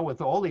this now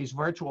with all these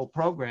virtual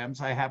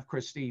programs, I have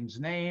Christine's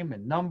name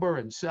and number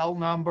and cell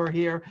number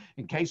here.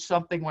 In case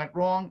something went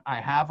wrong, I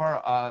have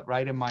her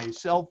right in my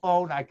cell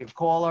phone. I could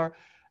call her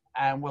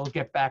and we'll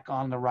get back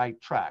on the right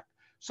track.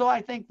 So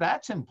I think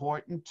that's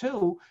important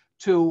too,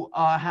 to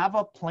have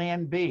a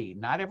plan B.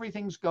 Not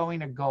everything's going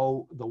to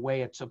go the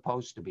way it's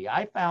supposed to be.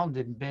 I found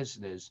in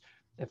business,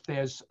 if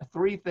there's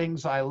 3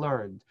 things I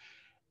learned,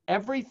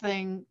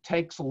 everything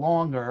takes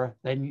longer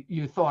than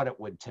you thought it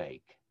would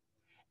take.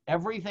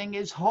 Everything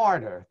is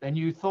harder than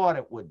you thought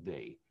it would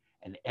be.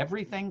 And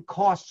everything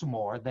costs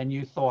more than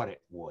you thought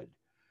it would.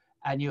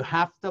 And you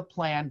have to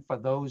plan for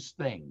those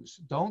things.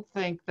 Don't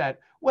think that,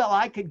 well,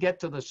 I could get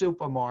to the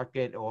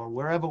supermarket or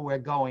wherever we're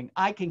going,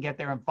 I can get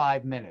there in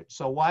 5 minutes.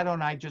 So why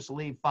don't I just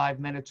leave 5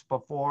 minutes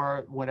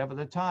before whatever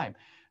the time?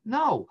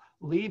 No,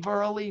 leave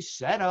early,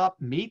 set up,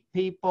 meet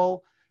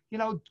people,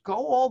 go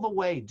all the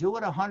way, do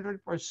it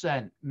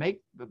 100%,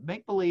 make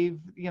believe,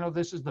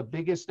 this is the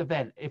biggest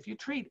event. If you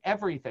treat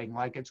everything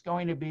like it's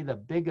going to be the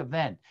big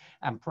event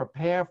and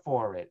prepare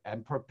for it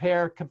and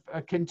prepare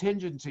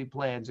contingency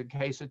plans in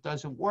case it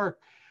doesn't work,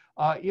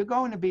 you're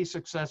going to be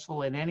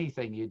successful in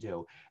anything you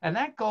do. And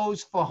that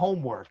goes for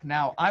homework.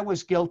 Now, I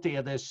was guilty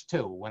of this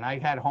too. When I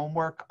had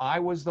homework, I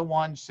was the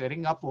one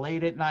sitting up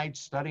late at night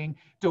studying,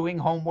 doing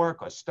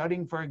homework or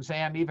studying for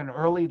exam, even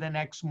early the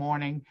next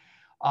morning.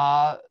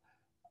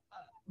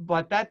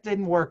 But that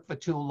didn't work for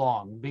too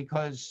long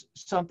because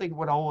something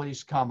would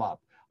always come up.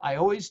 I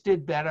always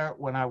did better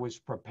when I was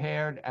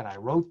prepared and I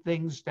wrote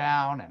things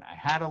down and I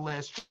had a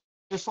list,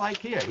 just like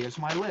here. Here's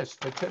my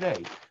list for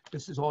today.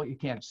 This is all, you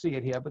can't see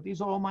it here, but these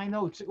are all my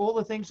notes. All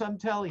the things I'm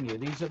telling you,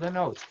 these are the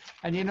notes.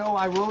 And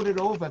I wrote it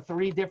over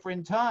 3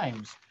 different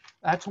times.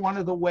 That's one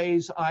of the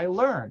ways I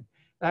learn.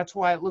 That's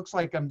why it looks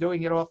like I'm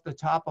doing it off the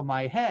top of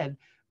my head,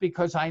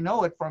 because I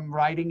know it from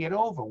writing it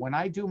over. When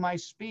I do my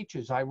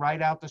speeches, I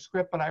write out the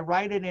script, but I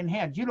write it in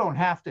hand. You don't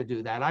have to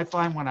do that. I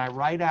find when I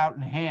write out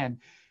in hand,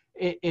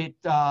 it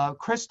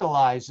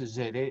crystallizes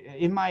it.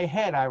 In my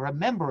head, I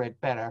remember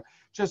it better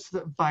just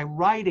by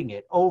writing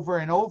it over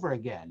and over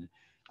again.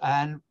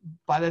 And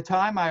by the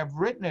time I've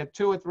written it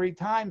 2 or 3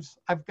 times,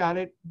 I've got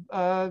it,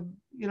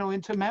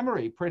 into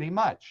memory pretty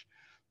much.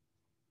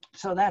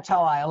 So that's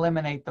how I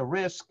eliminate the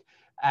risk.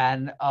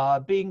 And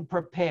being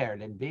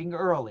prepared and being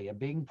early and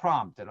being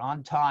prompt and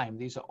on time,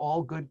 these are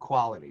all good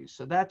qualities.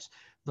 So that's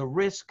the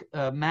risk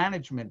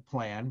management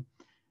plan.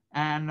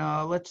 And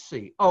let's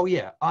see. Oh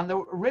yeah, on the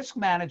risk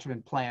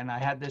management plan, I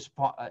had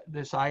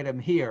this item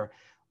here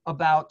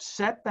about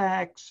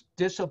setbacks,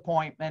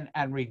 disappointment,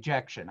 and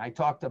rejection. I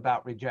talked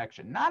about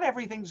rejection. Not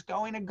everything's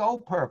going to go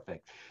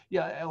perfect.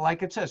 Yeah,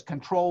 like it says,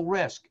 control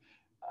risk.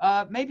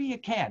 Maybe you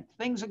can't.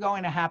 Things are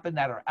going to happen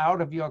that are out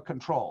of your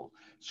control.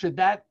 Should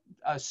that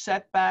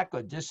setback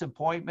or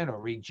disappointment or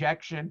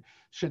rejection,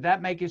 should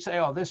that make you say,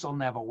 oh, this will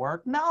never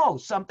work? No,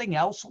 something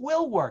else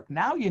will work.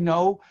 Now you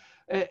know,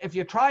 if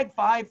you tried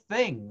 5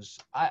 things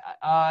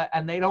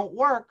and they don't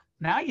work,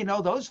 now you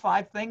know those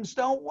 5 things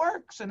don't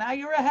work. So now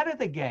you're ahead of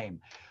the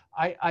game.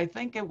 I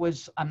think it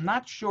was, I'm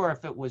not sure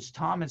if it was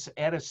Thomas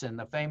Edison,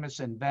 the famous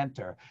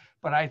inventor,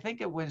 but I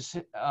think it was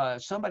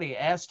somebody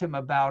asked him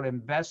about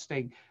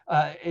inventing.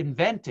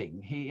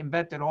 He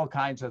invented all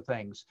kinds of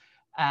things.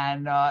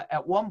 And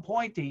at one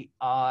point, he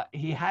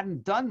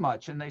hadn't done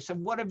much, and they said,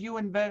 "What have you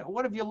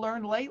What have you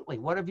learned lately?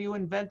 What have you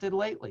invented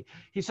lately?"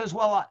 He says,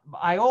 "Well,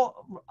 I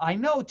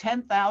know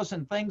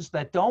 10,000 things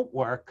that don't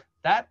work.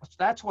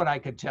 That's what I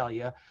could tell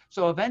you.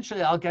 So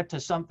eventually, I'll get to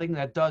something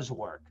that does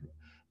work."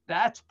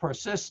 That's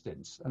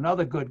persistence,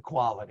 another good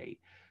quality.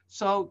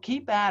 So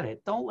keep at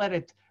it. Don't let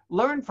it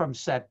learn from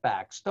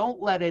setbacks. Don't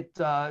let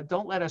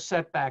a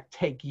setback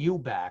take you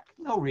back.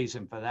 No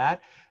reason for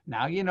that.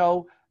 Now you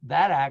know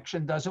that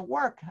action doesn't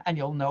work, and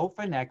you'll know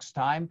for next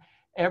time.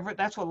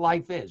 That's what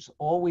life is.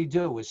 All we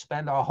do is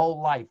spend our whole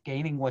life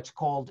gaining what's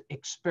called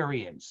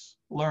experience,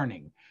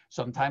 learning.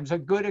 Sometimes a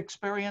good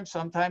experience,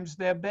 sometimes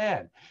they're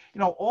bad. You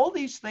know, all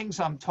these things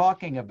I'm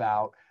talking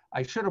about,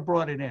 I should have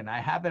brought it in. I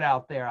have it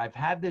out there. I've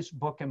had this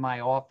book in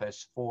my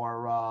office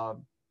for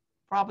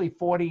probably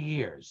 40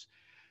 years.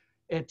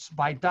 It's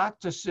by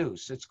Dr.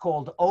 Seuss. It's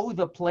called Oh,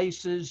 the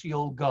Places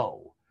You'll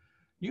Go.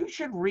 You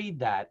should read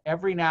that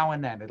every now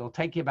and then. It'll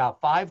take you about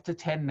 5 to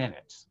 10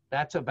 minutes.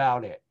 That's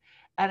about it.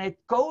 And it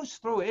goes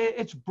through,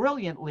 it's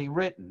brilliantly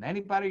written.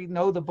 Anybody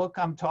know the book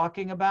I'm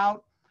talking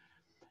about?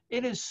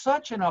 It is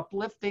such an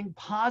uplifting,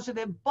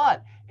 positive,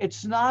 but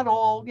it's not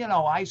all,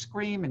 ice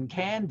cream and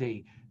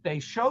candy. They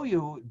show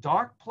you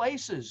dark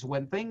places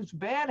when things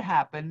bad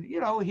happen.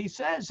 He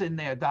says in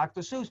there,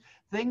 Dr. Seuss,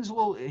 things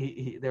will,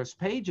 there's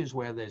pages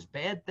where there's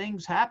bad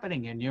things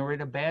happening and you're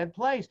in a bad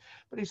place.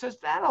 But he says,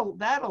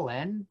 that'll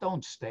end.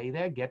 Don't stay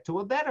there. Get to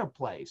a better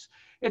place.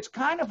 It's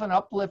kind of an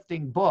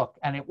uplifting book,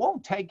 and it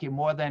won't take you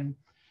more than,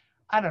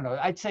 I don't know,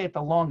 I'd say at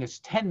the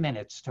longest 10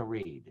 minutes to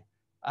read.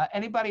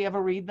 Anybody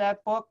ever read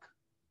that book?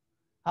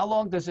 How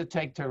long does it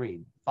take to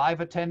read?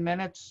 5 or 10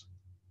 minutes?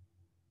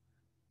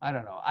 I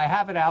don't know. I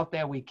have it out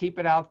there. We keep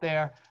it out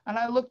there. And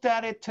I looked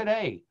at it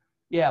today.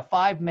 Yeah,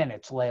 5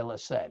 minutes, Layla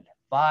said.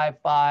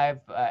 5.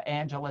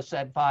 Angela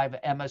said 5.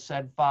 Emma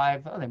said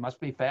 5. Oh, they must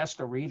be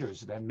faster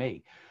readers than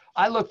me.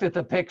 I looked at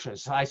the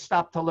pictures. I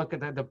stopped to look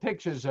at the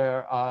pictures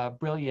are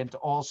brilliant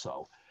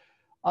also.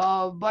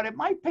 But it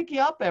might pick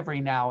you up every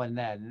now and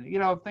then.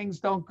 If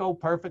things don't go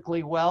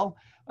perfectly well,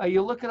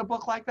 you look at a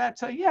book like that,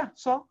 say, yeah,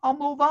 so I'll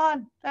move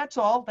on. That's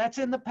all. That's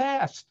in the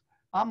past.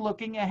 I'm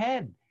looking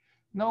ahead.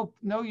 No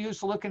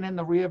use looking in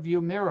the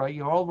rearview mirror.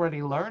 You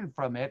already learned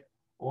from it.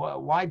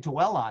 Why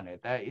dwell on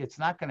it? It's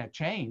not going to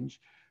change.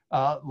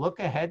 Look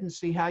ahead and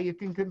see how you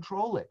can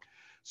control it.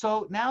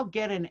 So now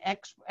get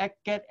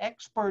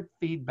expert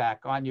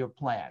feedback on your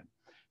plan.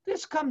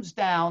 This comes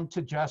down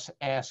to just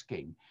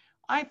asking.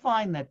 I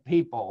find that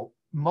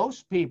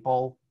most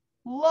people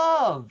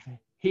love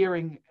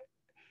hearing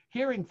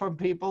from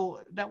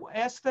people that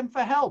ask them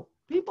for help.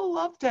 People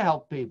love to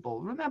help people.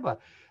 Remember,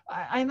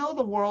 I know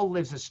the world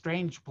is a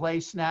strange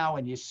place now,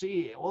 and you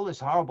see all this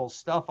horrible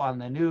stuff on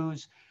the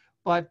news,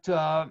 but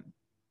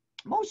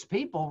most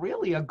people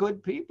really are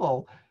good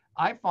people,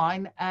 I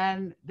find,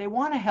 and they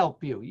want to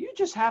help you. You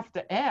just have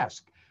to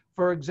ask.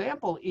 For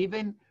example,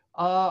 even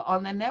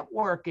on the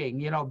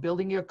networking,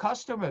 building your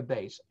customer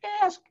base,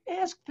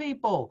 ask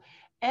people.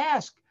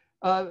 Ask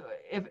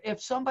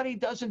if somebody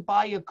doesn't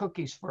buy your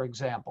cookies, for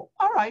example.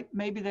 All right,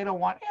 maybe they don't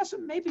want. Ask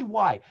them maybe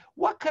why.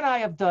 What could I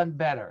have done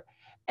better?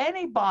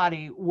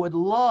 Anybody would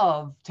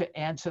love to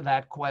answer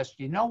that question.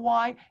 You know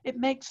why? It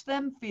makes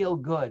them feel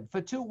good for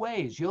 2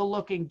 ways. You're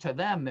looking to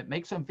them. It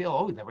makes them feel,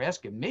 oh, they're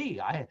asking me.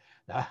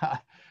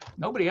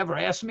 Nobody ever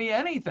asked me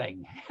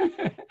anything.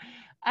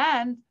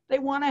 And they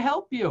want to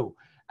help you.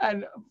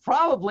 And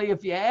probably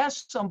if you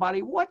ask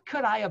somebody, what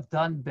could I have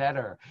done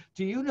better?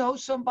 Do you know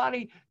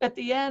somebody? At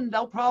the end,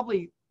 they'll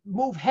probably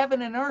move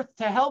heaven and earth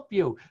to help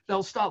you.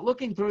 They'll start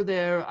looking through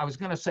their, I was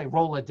going to say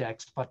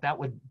Rolodex, but that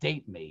would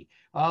date me.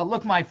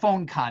 Look, my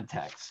phone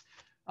contacts.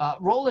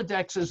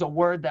 Rolodex is a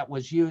word that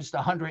was used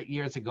 100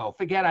 years ago.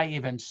 Forget I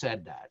even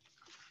said that.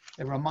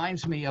 It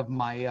reminds me of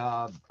my,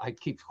 I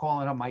keep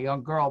calling her my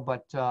young girl,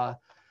 but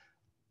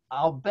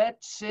I'll bet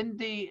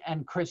Cindy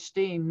and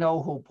Christine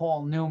know who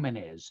Paul Newman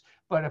is.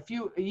 But a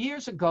few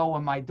years ago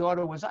when my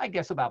daughter was, I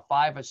guess, about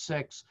 5 or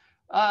 6,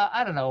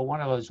 I don't know, one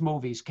of those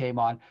movies came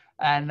on.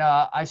 And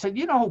I said,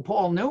 you know who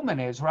Paul Newman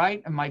is,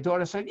 right? And my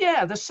daughter said,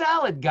 yeah, the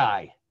salad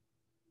guy.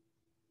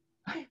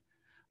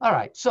 All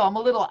right, so I'm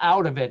a little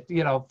out of it,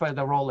 for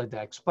the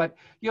Rolodex, but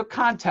your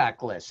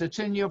contact list, it's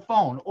in your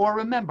phone. Or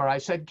remember, I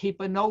said,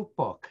 keep a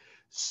notebook.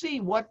 See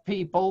what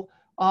people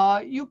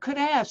you could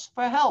ask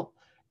for help.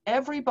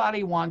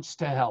 Everybody wants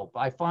to help.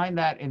 I find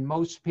that in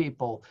most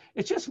people.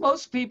 It's just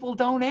most people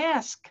don't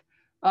ask.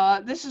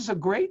 This is a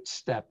great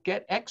step.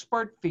 Get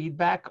expert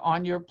feedback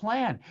on your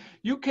plan.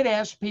 You could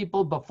ask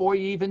people before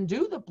you even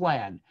do the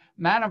plan.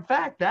 Matter of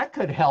fact, that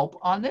could help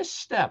on this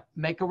step.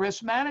 Make a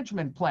risk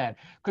management plan.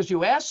 Because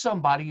you ask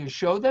somebody, you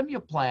show them your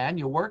plan,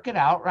 you work it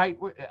out, right?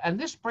 And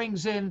this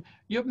brings in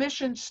your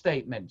mission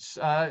statements.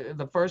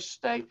 The first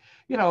state,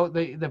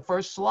 the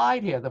first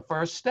slide here, the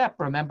first step.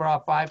 Remember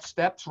our 5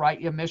 steps,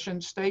 write your mission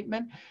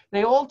statement.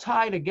 They all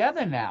tie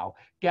together now.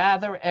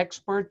 Gather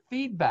expert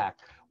feedback.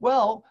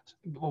 Well,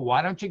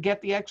 why don't you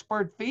get the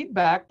expert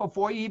feedback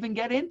before you even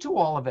get into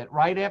all of it?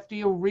 Right after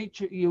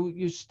you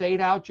you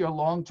state out your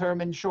long-term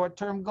and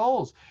short-term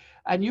goals.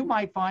 And you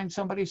might find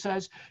somebody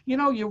says, you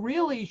know, you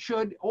really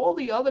should, all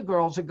the other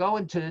girls are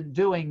going to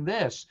doing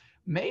this.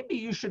 Maybe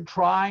you should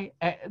try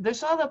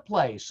this other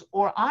place,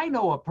 or I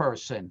know a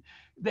person.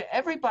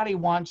 Everybody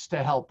wants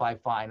to help, I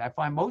find. I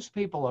find most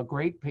people are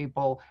great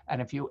people, and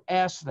if you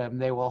ask them,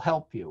 they will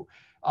help you.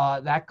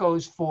 That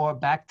goes for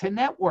back to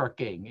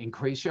networking,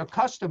 increase your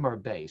customer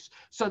base.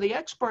 So the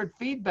expert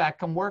feedback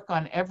can work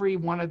on every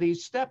one of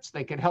these steps.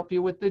 They can help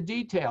you with the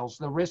details,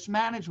 the risk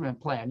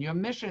management plan, your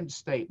mission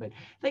statement.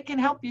 They can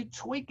help you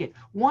tweak it.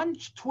 One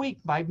tweak,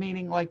 by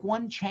meaning like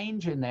one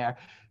change in there,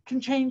 can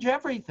change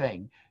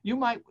everything. You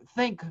might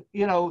think,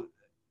 you know,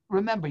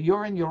 remember,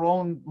 you're in your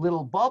own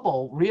little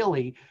bubble,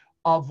 really,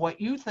 of what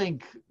you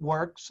think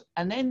works.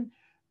 And then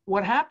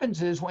what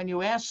happens is when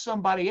you ask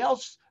somebody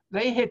else,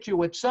 they hit you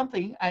with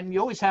something, and you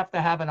always have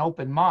to have an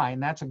open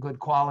mind. That's a good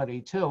quality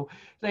too.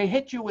 They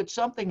hit you with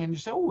something and you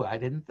say, oh, I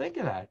didn't think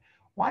of that.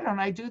 Why don't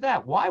I do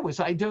that? Why was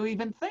I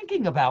even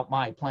thinking about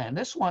my plan?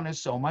 This one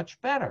is so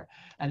much better.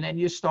 And then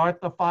you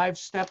start the 5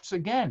 steps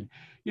again.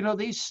 You know,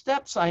 these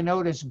steps, I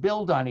notice,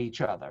 build on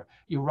each other.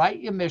 You write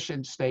your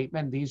mission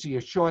statement. These are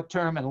your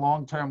short-term and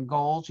long-term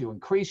goals. You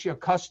increase your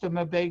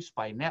customer base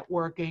by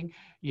networking.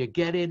 You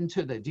get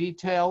into the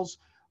details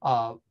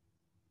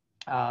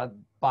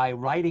by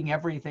writing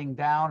everything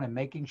down and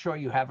making sure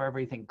you have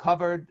everything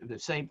covered. The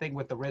same thing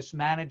with the risk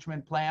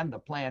management plan, the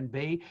plan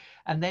B.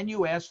 And then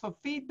you ask for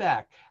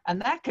feedback.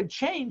 And that could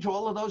change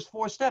all of those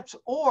 4 steps.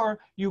 Or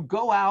you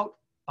go out.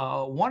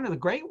 One of the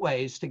great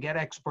ways to get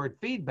expert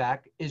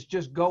feedback is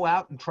just go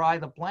out and try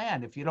the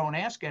plan. If you don't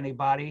ask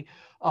anybody,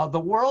 the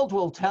world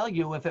will tell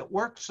you if it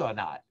works or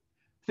not.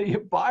 The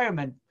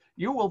environment,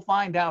 you will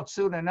find out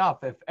soon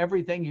enough if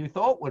everything you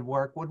thought would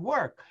work.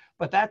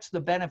 But that's the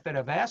benefit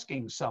of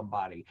asking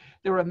somebody.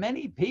 There are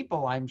many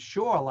people, I'm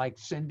sure, like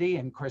Cindy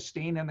and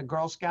Christine and the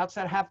Girl Scouts,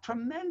 that have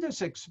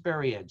tremendous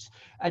experience.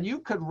 And you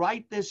could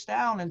write this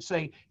down and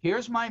say,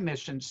 here's my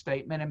mission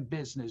statement and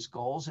business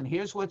goals, and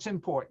here's what's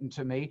important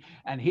to me,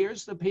 and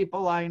here's the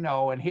people I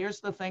know, and here's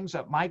the things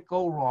that might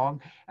go wrong,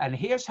 and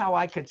here's how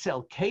I could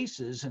sell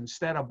cases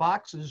instead of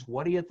boxes.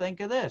 What do you think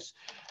of this?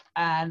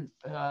 And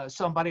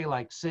somebody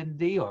like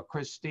Cindy or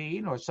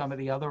Christine or some of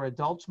the other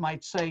adults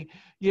might say,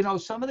 you know,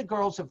 some of the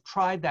girls have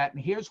tried that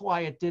and here's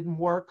why it didn't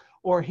work,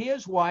 or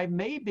here's why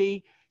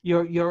maybe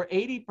you're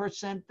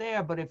 80%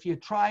 there, but if you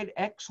tried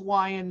X,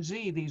 Y, and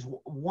Z, these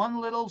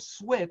one little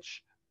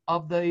switch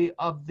of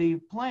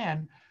the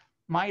plan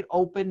might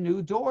open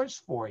new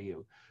doors for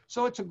you.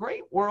 So it's a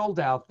great world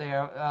out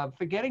there,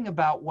 forgetting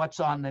about what's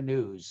on the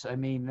news. I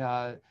mean,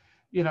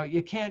 you know,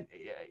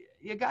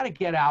 you got to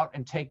get out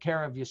and take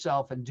care of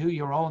yourself and do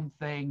your own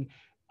thing.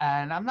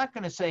 And I'm not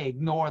going to say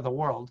ignore the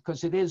world,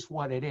 because it is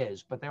what it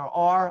is, but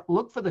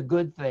look for the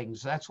good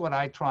things. That's what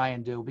I try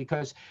and do,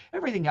 because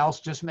everything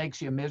else just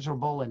makes you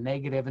miserable and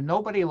negative, and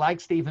nobody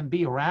likes to even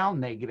be around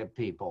negative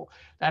people.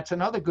 That's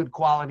another good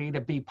quality,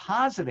 to be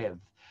positive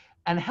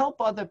and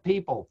help other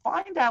people.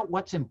 Find out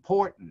what's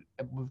important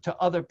to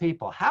other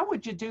people. How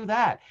would you do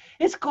that?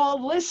 It's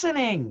called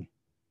listening.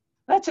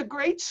 That's a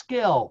great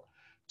skill.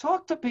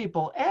 Talk to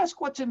people,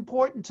 ask what's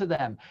important to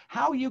them,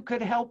 how you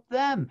could help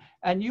them.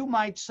 And you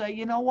might say,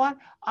 you know what,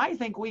 I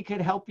think we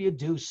could help you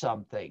do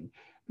something.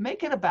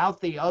 Make it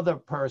about the other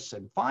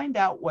person. Find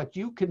out what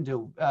you can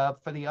do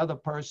for the other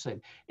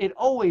person. It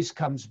always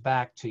comes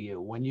back to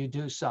you when you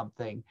do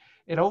something.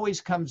 It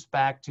always comes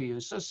back to you.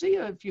 So see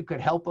if you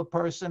could help a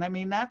person. I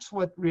mean, that's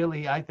what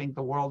really I think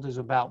the world is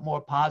about,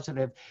 more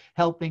positive,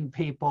 helping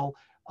people,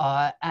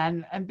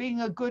 and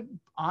being a good,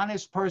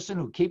 honest person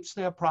who keeps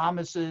their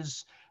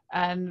promises,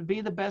 and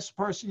be the best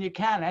person you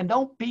can. And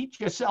don't beat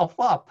yourself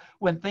up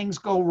when things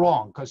go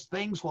wrong, because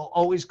things will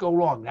always go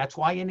wrong. That's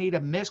why you need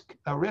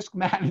a risk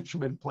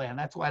management plan.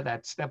 That's why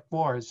that step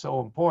 4 is so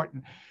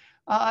important.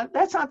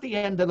 That's not the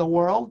end of the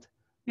world.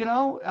 You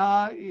know,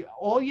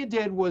 all you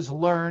did was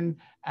learn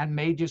and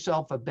made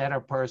yourself a better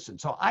person.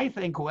 So I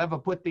think whoever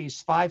put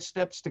these 5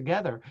 steps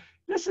together,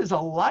 this is a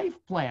life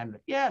plan.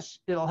 Yes,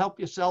 it'll help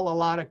you sell a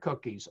lot of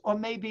cookies, or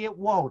maybe it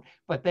won't,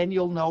 but then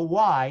you'll know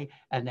why,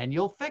 and then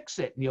you'll fix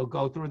it, and you'll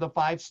go through the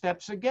 5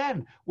 steps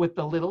again with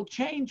the little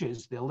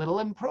changes, the little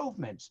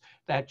improvements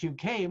that you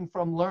came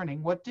from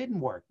learning what didn't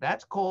work.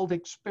 That's called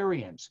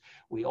experience.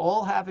 We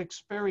all have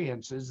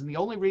experiences, and the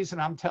only reason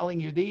I'm telling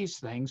you these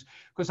things,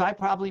 because I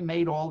probably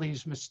made all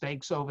these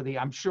mistakes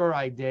I'm sure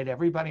I did.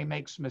 Everybody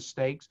makes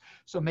mistakes.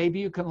 So maybe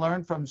you can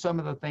learn from some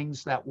of the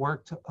things that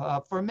worked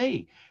for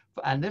me.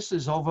 And this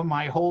is over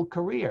my whole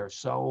career.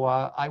 So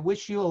I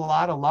wish you a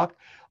lot of luck.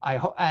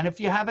 And if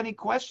you have any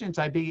questions,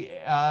 I'd be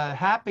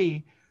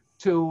happy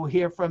to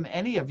hear from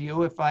any of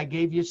you if I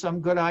gave you some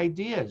good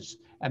ideas.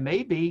 And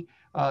maybe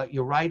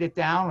you write it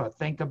down or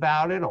think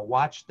about it or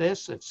watch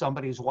this. If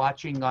somebody's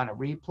watching on a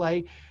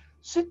replay,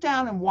 sit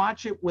down and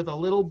watch it with a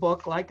little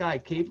book like I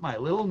keep, my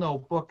little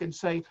notebook, and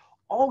say,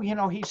 oh, you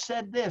know, he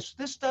said this.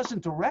 This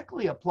doesn't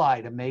directly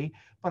apply to me,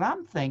 but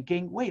I'm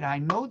thinking, wait, I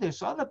know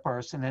this other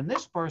person and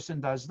this person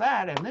does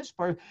that and this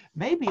person,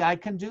 maybe I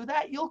can do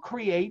that. You'll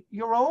create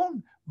your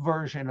own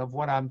version of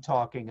what I'm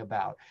talking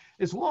about.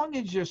 As long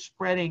as you're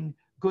spreading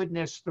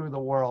goodness through the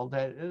world,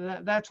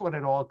 that's what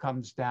it all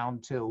comes down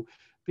to.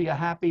 Be a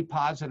happy,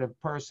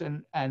 positive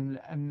person, and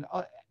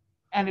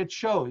it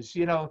shows.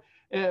 You know,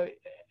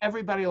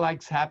 everybody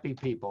likes happy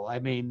people. I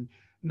mean,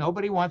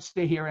 nobody wants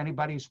to hear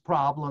anybody's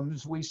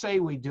problems. We say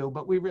we do,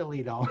 but we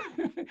really don't.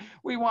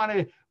 we want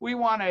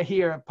to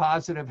hear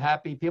positive,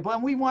 happy people,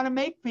 and we want to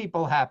make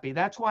people happy.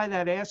 That's why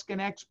that ask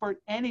an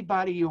expert,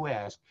 anybody you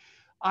ask,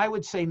 I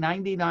would say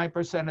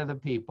 99% of the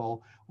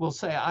people will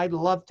say, I'd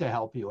love to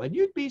help you. And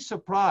you'd be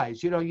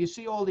surprised. You know, you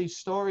see all these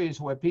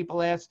stories where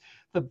people ask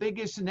the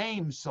biggest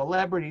names,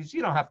 celebrities.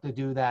 You don't have to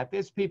do that.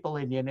 There's people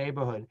in your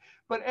neighborhood.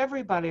 But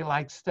everybody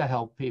likes to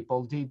help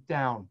people deep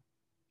down.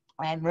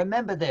 And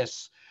remember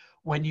this,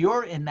 when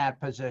you're in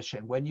that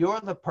position, when you're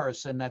the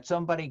person that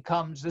somebody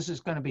comes, this is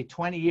going to be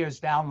 20 years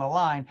down the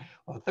line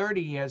or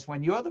 30 years,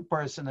 when you're the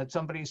person that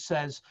somebody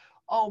says,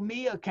 oh,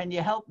 Mia, can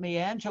you help me?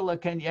 Angela,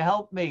 can you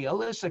help me?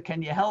 Alyssa, can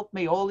you help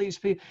me? All these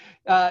people,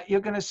 you're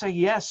going to say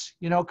yes,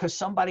 you know, because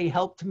somebody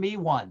helped me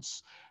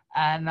once.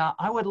 And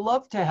I would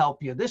love to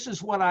help you. This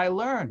is what I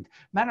learned.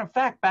 Matter of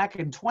fact, back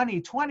in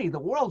 2020, the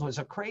world was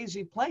a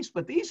crazy place,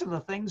 but these are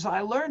the things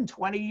I learned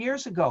 20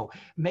 years ago.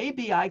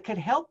 Maybe I could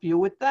help you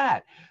with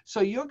that.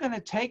 So you're going to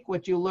take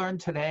what you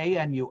learned today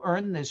and you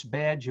earn this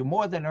badge. You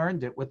more than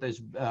earned it with this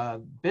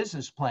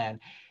business plan.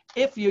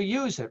 If you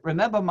use it,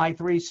 remember my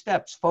 3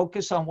 steps.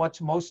 Focus on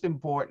what's most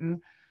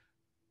important.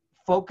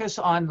 Focus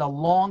on the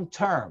long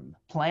term.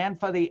 Plan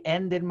for the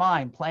end in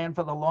mind. Plan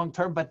for the long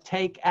term, but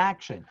take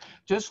action.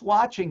 Just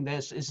watching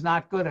this is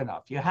not good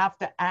enough. You have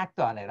to act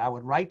on it. I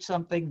would write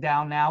something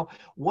down now.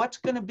 What's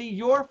going to be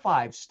your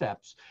 5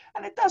 steps?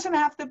 And it doesn't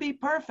have to be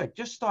perfect.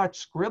 Just start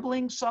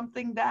scribbling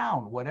something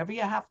down, whatever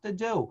you have to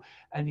do,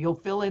 and you'll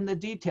fill in the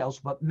details,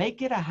 but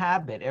make it a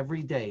habit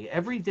every day.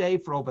 Every day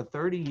for over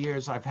 30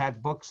 years, I've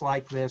had books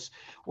like this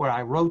where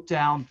I wrote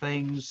down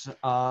things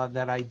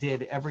that I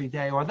did every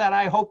day or that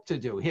I hope to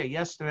do. Here,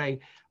 yesterday,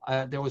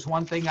 there was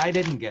one thing I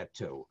didn't get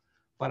to,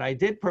 but I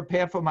did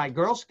prepare for my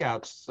Girl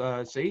Scouts.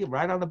 See,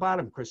 right on the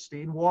bottom,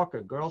 Christine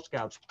Walker, Girl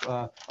Scouts.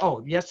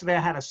 Oh, yesterday I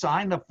had to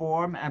sign the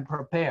form and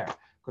prepare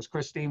because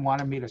Christine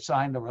wanted me to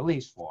sign the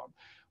release form,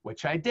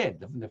 which I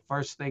did the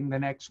first thing the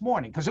next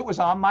morning because it was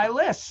on my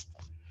list.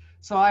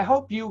 So I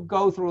hope you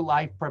go through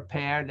life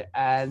prepared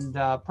and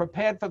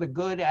prepared for the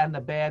good and the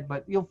bad,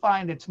 but you'll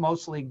find it's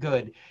mostly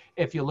good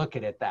if you look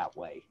at it that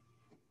way.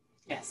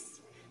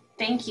 Yes.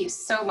 Thank you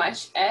so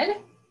much,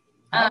 Ed.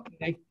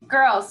 Okay.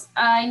 Girls,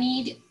 I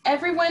need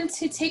everyone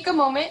to take a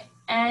moment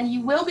and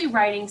you will be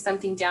writing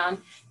something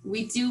down.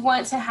 We do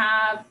want to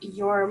have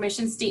your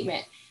mission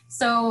statement.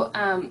 So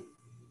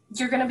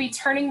you're going to be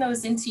turning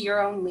those into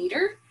your own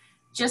leader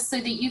just so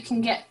that you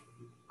can get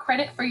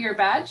credit for your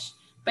badge,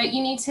 but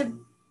you need to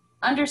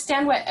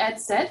understand what Ed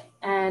said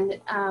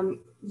and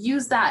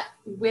use that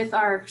with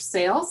our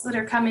sales that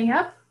are coming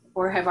up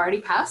or have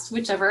already passed,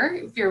 whichever,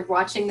 if you're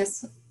watching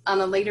this on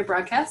a later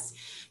broadcast.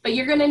 But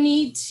you're going to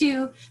need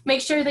to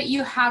make sure that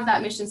you have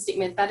that mission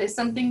statement. That is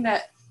something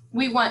that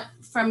we want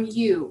from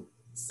you.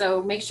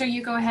 So make sure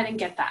you go ahead and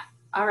get that.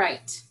 All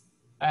right.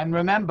 And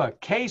remember,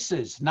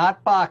 cases,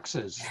 not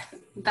boxes.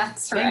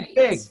 That's right. Think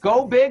big.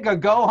 Go big or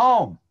go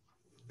home.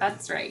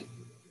 That's right.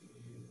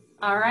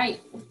 All right.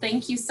 Well,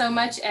 thank you so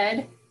much,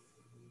 Ed.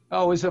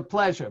 Oh, it was a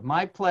pleasure.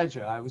 My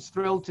pleasure. I was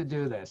thrilled to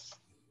do this.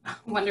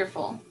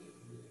 Wonderful.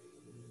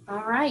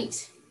 All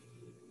right.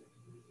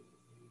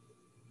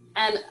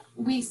 And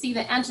we see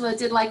that Angela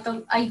did like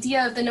the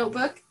idea of the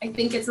notebook. I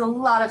think it's a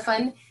lot of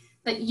fun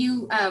that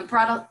you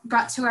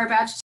brought to our badge